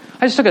eat?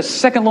 I just took a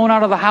second loan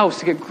out of the house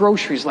to get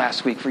groceries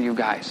last week for you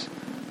guys.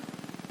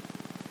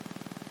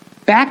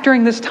 Back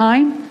during this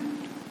time,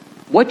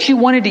 what you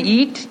wanted to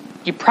eat,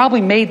 you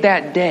probably made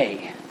that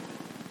day.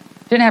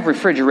 Didn't have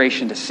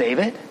refrigeration to save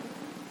it.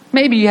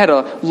 Maybe you had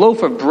a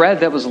loaf of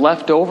bread that was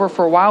left over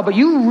for a while, but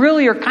you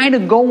really are kind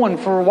of going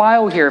for a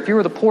while here if you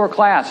were the poor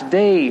class,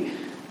 day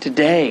to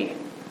day.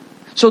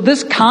 So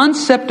this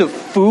concept of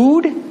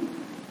food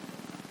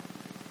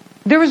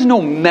There was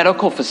no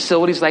medical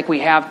facilities like we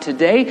have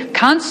today.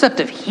 Concept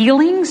of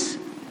healings,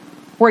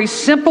 where a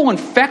simple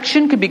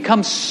infection could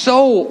become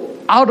so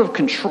out of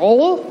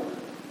control.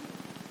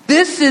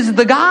 This is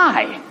the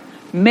guy.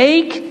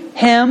 Make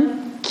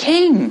him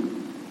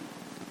king.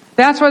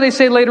 That's why they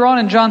say later on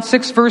in John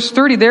 6, verse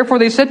 30, therefore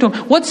they said to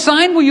him, what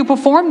sign will you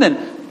perform then,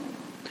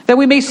 that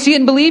we may see it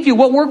and believe you?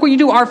 What work will you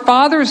do? Our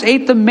fathers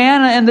ate the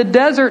manna in the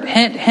desert,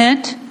 hint,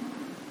 hint.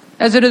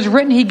 As it is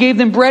written, he gave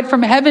them bread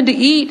from heaven to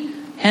eat,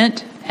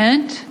 hint,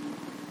 hint.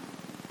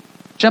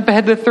 Jump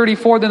ahead to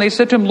 34, then they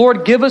said to him,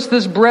 Lord, give us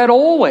this bread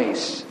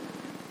always.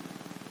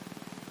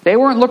 They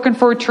weren't looking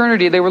for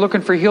eternity, they were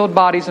looking for healed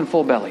bodies and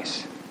full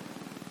bellies.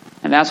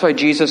 And that's why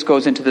Jesus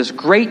goes into this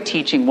great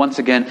teaching once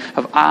again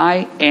of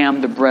I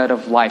am the bread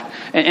of life.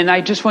 And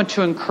I just want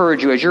to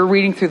encourage you as you're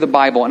reading through the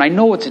Bible, and I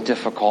know it's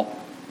difficult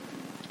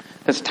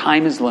because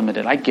time is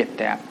limited. I get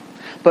that.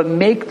 But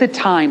make the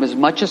time as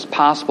much as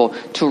possible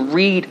to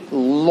read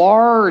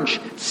large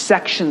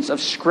sections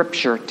of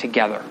Scripture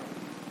together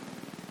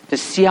to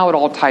see how it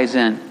all ties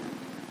in.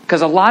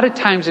 Because a lot of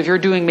times if you're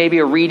doing maybe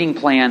a reading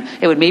plan,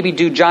 it would maybe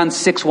do John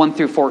 6, 1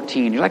 through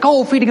 14. You're like,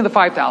 oh, feeding of the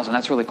 5,000.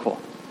 That's really cool.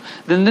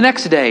 Then the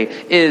next day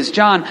is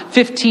John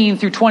 15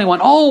 through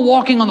 21. Oh,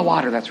 walking on the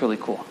water. That's really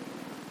cool.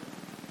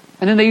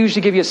 And then they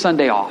usually give you a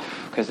Sunday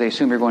off because they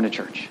assume you're going to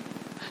church.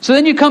 So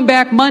then you come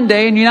back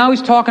Monday and now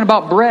he's talking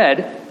about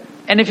bread.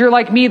 And if you're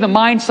like me, the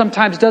mind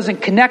sometimes doesn't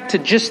connect to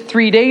just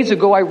 3 days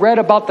ago I read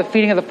about the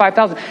feeding of the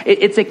 5,000.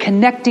 It's a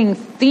connecting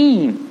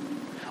theme.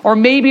 Or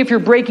maybe if you're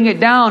breaking it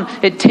down,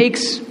 it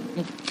takes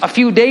a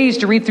few days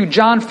to read through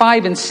John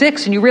 5 and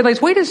 6 and you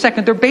realize, wait a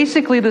second, they're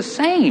basically the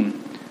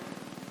same.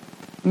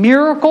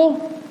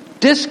 Miracle,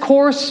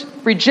 discourse,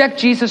 reject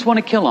Jesus, want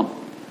to kill him.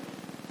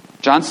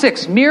 John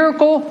 6,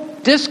 miracle,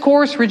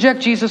 discourse, reject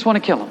Jesus, want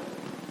to kill him.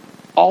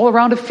 All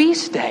around a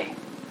feast day.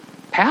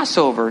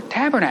 Passover,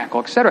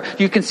 tabernacle, etc.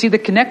 You can see the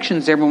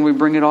connections there when we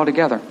bring it all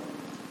together.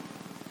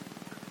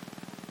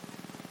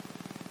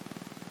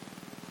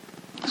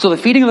 So the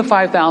feeding of the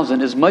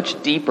 5,000 is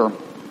much deeper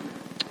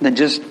than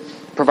just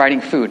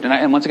providing food.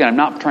 And once again, I'm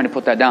not trying to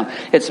put that down.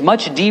 It's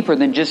much deeper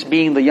than just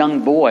being the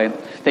young boy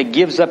that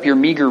gives up your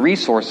meager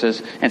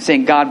resources and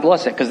saying, God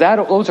bless it. Because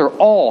those are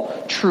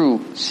all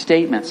true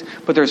statements.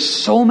 But there's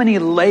so many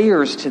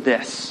layers to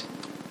this.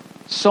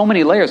 So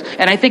many layers.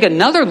 And I think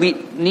another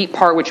neat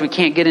part, which we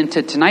can't get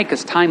into tonight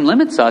because time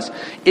limits us,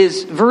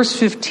 is verse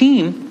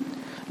 15.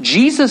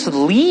 Jesus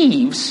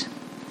leaves.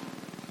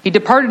 He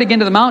departed again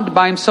to the mountain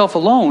by himself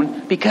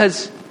alone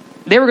because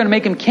they were going to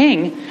make him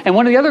king. And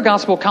one of the other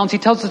gospel accounts, he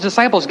tells his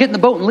disciples, get in the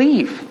boat and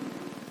leave.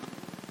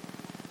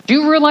 Do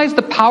you realize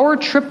the power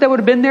trip that would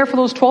have been there for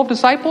those 12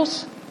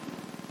 disciples?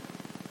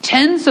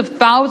 Tens of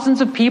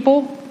thousands of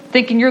people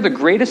thinking you're the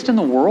greatest in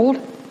the world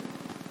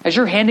as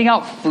you're handing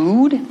out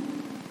food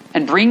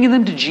and bringing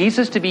them to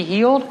Jesus to be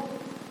healed.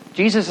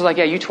 Jesus is like,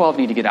 yeah, you 12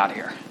 need to get out of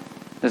here.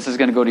 This is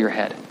going to go to your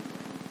head.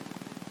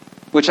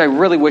 Which I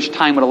really wish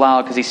time would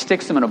allow, because he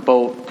sticks them in a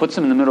boat, puts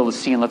them in the middle of the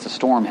sea and lets a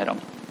storm hit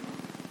them.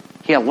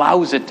 He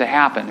allows it to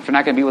happen. If you're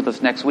not going to be with us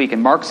next week,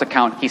 in Mark's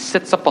account, he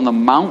sits up on the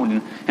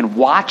mountain and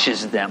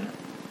watches them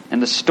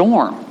in the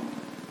storm.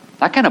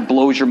 That kind of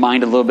blows your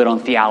mind a little bit on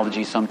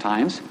theology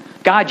sometimes.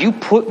 God, you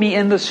put me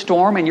in the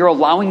storm and you're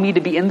allowing me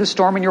to be in the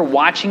storm and you're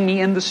watching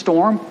me in the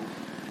storm.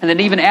 And then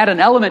even add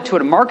an element to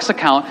it. In Mark's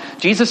account,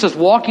 Jesus is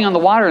walking on the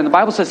water and the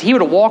Bible says he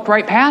would have walked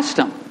right past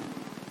him.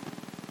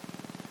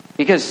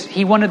 Because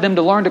he wanted them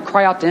to learn to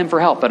cry out to him for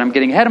help. But I'm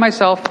getting ahead of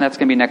myself and that's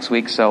going to be next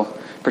week. So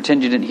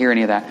pretend you didn't hear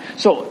any of that.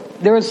 So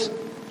there's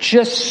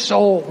just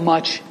so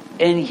much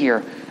in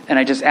here. And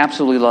I just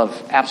absolutely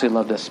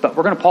love this. But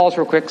we're going to pause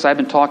real quick because I've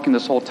been talking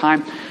this whole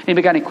time.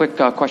 Anybody got any quick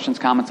questions,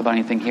 comments about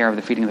anything here of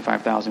the feeding of the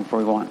 5,000 before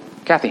we go on?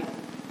 Kathy.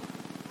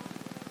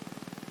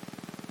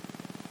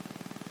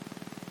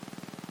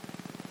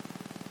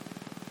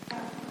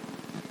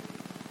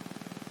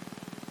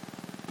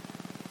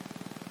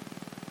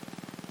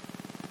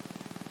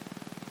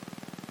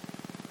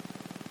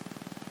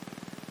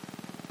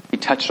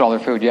 Touched all their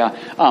food, yeah.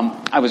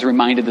 I was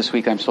reminded this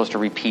week I'm supposed to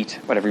repeat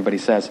what everybody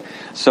says.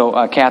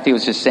 So Kathy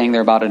was just saying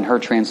there about it in her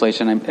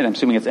translation, and I'm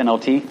assuming it's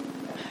NLT.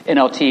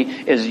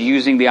 NLT is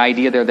using the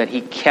idea there that he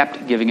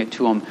kept giving it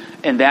to him.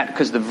 And that,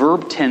 because the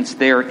verb tense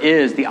there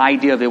is the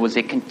idea that it was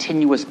a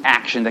continuous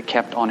action that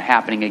kept on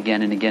happening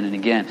again and again and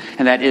again.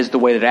 And that is the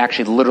way that it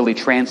actually literally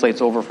translates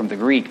over from the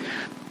Greek.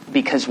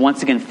 Because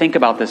once again, think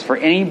about this. For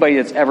anybody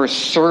that's ever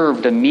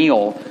served a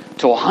meal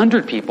to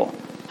 100 people,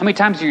 how many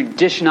times are you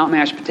dishing out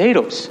mashed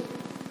potatoes?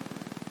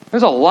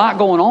 There's a lot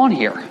going on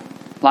here.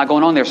 A lot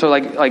going on there. So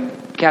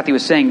like Kathy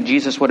was saying,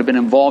 Jesus would have been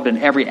involved in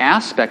every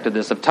aspect of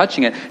this, of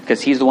touching it,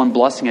 because he's the one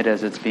blessing it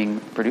as it's being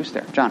produced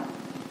there. John.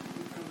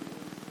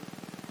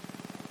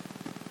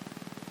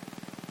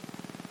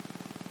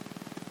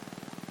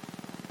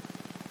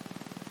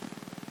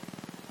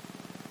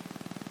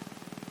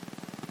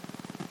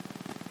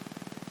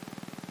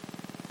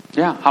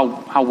 Yeah,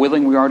 how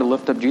willing we are to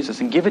lift up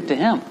Jesus and give it to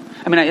him.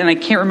 I mean, I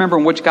can't remember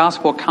in which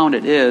gospel account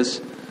it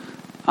is.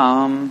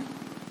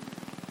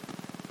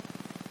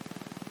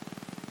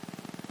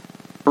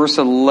 verse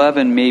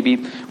 11 maybe,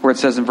 where it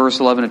says in verse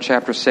 11 of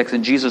chapter 6,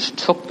 and Jesus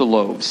took the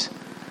loaves,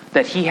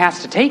 that he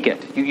has to take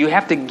it. You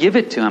have to give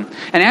it to him.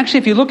 And actually,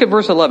 if you look at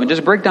verse 11,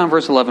 just break down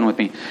verse 11 with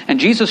me.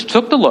 And Jesus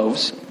took the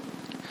loaves,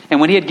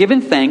 and when he had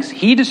given thanks,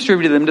 he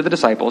distributed them to the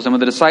disciples, and with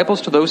the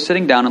disciples to those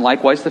sitting down, and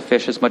likewise the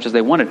fish as much as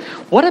they wanted.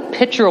 What a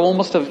picture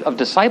almost of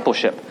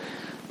discipleship.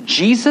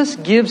 Jesus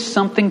gives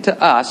something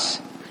to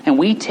us, and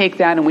we take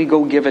that and we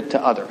go give it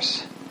to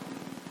others.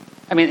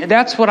 I mean,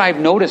 that's what I've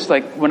noticed,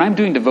 like when I'm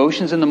doing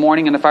devotions in the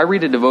morning, and if I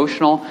read a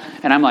devotional,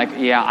 and I'm like,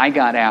 yeah, I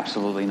got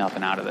absolutely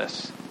nothing out of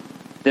this.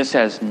 This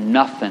has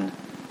nothing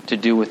to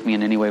do with me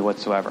in any way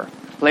whatsoever.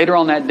 Later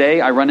on that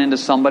day, I run into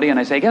somebody and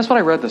I say, guess what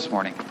I read this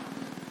morning?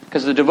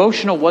 Because the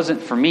devotional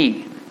wasn't for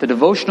me. The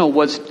devotional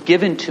was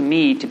given to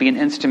me to be an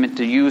instrument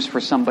to use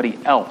for somebody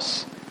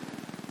else.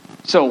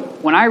 So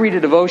when I read a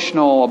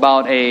devotional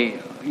about a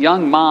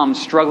young mom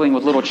struggling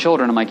with little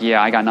children, I'm like,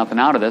 yeah, I got nothing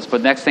out of this.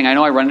 But next thing I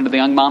know, I run into the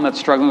young mom that's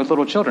struggling with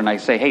little children. I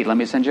say, hey, let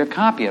me send you a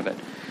copy of it.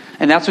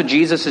 And that's what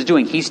Jesus is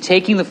doing. He's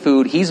taking the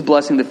food, he's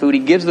blessing the food, he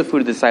gives the food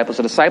to the disciples,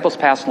 the disciples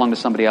pass along to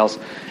somebody else,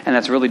 and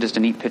that's really just a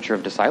neat picture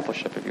of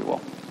discipleship, if you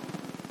will.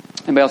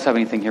 Anybody else have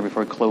anything here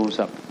before we close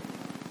up?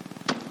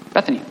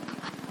 Bethany.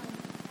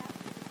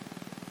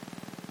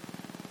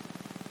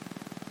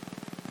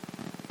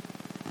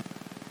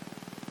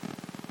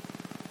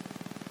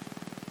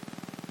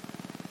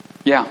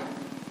 Yeah.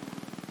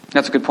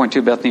 That's a good point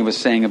too. Bethany was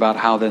saying about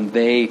how then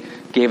they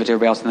gave it to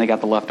everybody else and they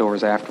got the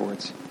leftovers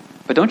afterwards.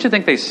 But don't you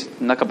think they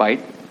snuck a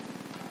bite?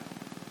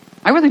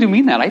 I really do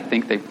mean that.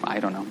 I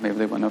don't know. Maybe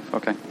they wouldn't have.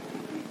 Okay.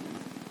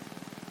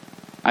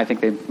 I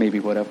think they maybe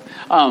would have.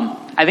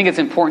 I think it's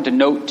important to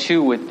note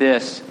too with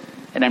this,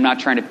 and I'm not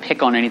trying to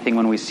pick on anything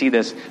when we see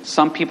this,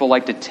 some people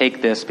like to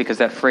take this because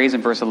that phrase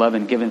in verse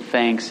 11, given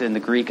thanks, in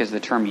the Greek is the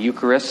term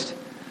Eucharist,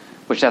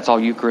 which that's all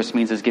Eucharist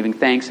means is giving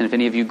thanks. And if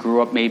any of you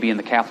grew up maybe in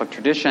the Catholic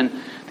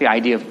tradition, the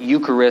idea of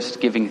Eucharist,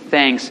 giving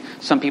thanks,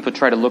 some people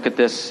try to look at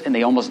this and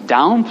they almost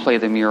downplay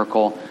the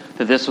miracle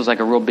that this was like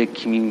a real big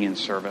communion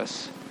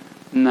service.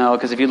 No,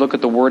 because if you look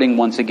at the wording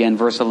once again,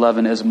 verse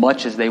 11, as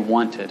much as they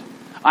wanted.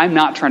 I'm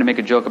not trying to make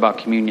a joke about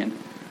communion,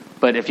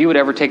 but if you would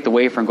ever take the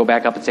wafer and go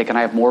back up and say, can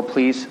I have more,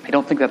 please? I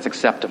don't think that's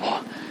acceptable.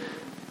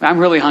 I'm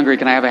really hungry,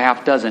 can I have a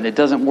half dozen? It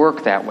doesn't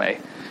work that way.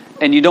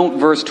 And you don't,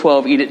 verse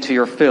 12, eat it till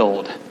you're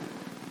filled.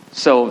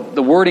 So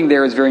the wording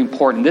there is very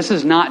important. This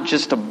is not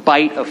just a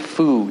bite of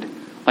food,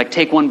 like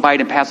take one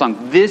bite and pass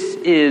on. This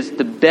is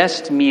the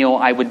best meal,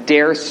 I would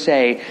dare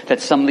say,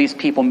 that some of these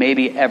people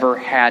maybe ever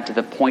had, to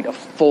the point of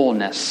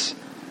fullness,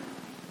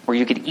 where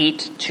you could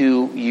eat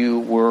till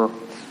you were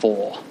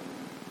full.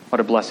 What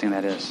a blessing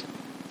that is.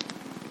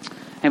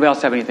 Anybody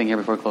else have anything here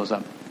before we close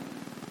up?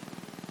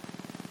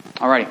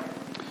 All righty.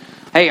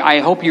 Hey, I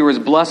hope you were as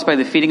blessed by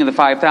the feeding of the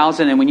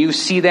 5,000. And when you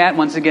see that,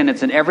 once again,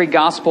 it's in every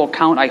gospel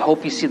account. I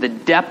hope you see the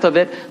depth of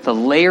it, the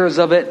layers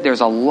of it.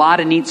 There's a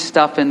lot of neat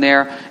stuff in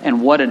there.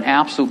 And what an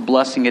absolute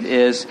blessing it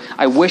is.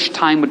 I wish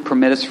time would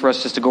permit us for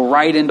us just to go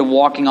right into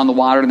walking on the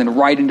water and then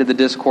right into the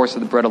discourse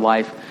of the bread of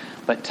life.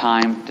 But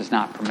time does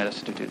not permit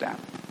us to do that.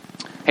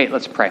 Hey,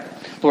 let's pray.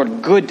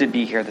 Lord, good to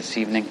be here this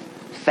evening.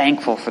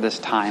 Thankful for this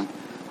time.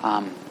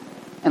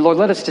 And Lord,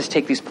 let us just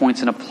take these points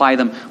and apply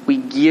them. We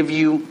give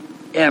you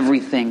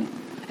everything.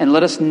 And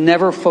let us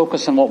never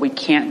focus on what we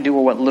can't do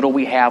or what little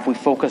we have. We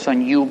focus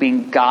on you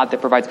being God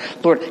that provides.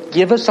 Lord,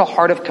 give us a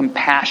heart of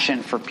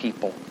compassion for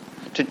people,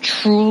 to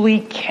truly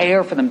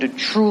care for them, to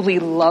truly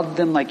love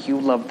them like you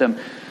love them,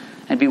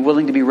 and be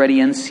willing to be ready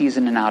in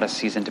season and out of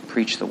season to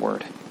preach the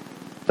word.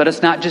 Let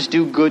us not just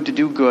do good to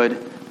do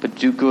good, but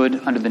do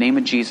good under the name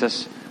of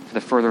Jesus for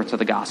the furtherance of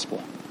the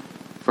gospel.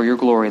 For your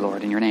glory,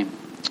 Lord, in your name.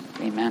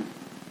 Amen.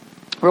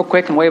 Real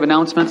quick in way of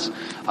announcements.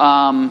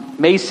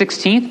 May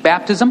 16th,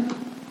 baptism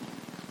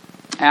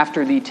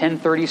after the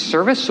 10:30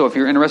 service. So if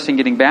you're interested in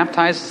getting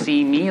baptized,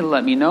 see me,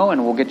 let me know,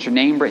 and we'll get your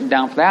name written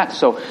down for that.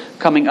 So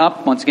coming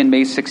up, once again,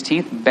 May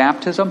 16th,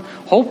 baptism.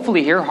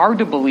 Hopefully here, hard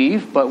to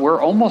believe, but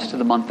we're almost to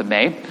the month of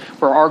May,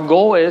 where our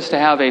goal is to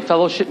have a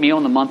fellowship meal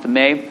in the month of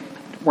May.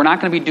 We're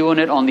not going to be doing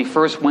it on the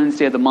first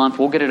Wednesday of the month.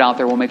 We'll get it out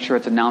there. We'll make sure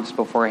it's announced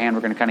beforehand.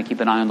 We're going to kind of keep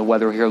an eye on the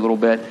weather here a little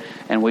bit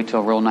and wait till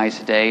a real nice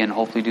day and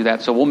hopefully do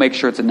that. So we'll make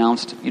sure it's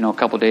announced, a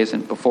couple days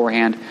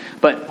beforehand.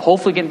 But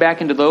hopefully getting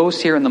back into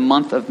those here in the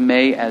month of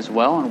May as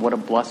well, and what a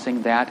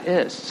blessing that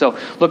is. So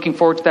looking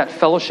forward to that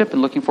fellowship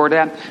and looking forward to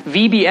that.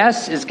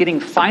 VBS is getting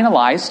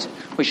finalized.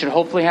 We should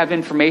hopefully have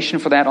information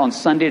for that on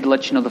Sunday to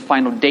let you know the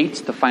final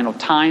dates, the final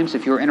times.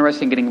 If you're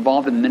interested in getting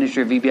involved in the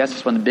ministry of VBS,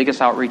 it's one of the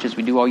biggest outreaches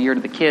we do all year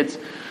to the kids.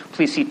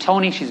 Please see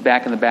Tony. She's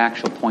back in the back.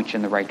 She'll point you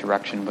in the right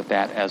direction with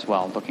that as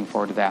well. Looking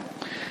forward to that.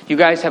 You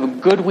guys have a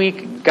good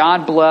week.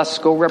 God bless.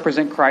 Go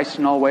represent Christ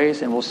in all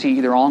ways. And we'll see you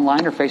either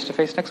online or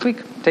face-to-face next week.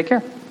 Take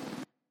care.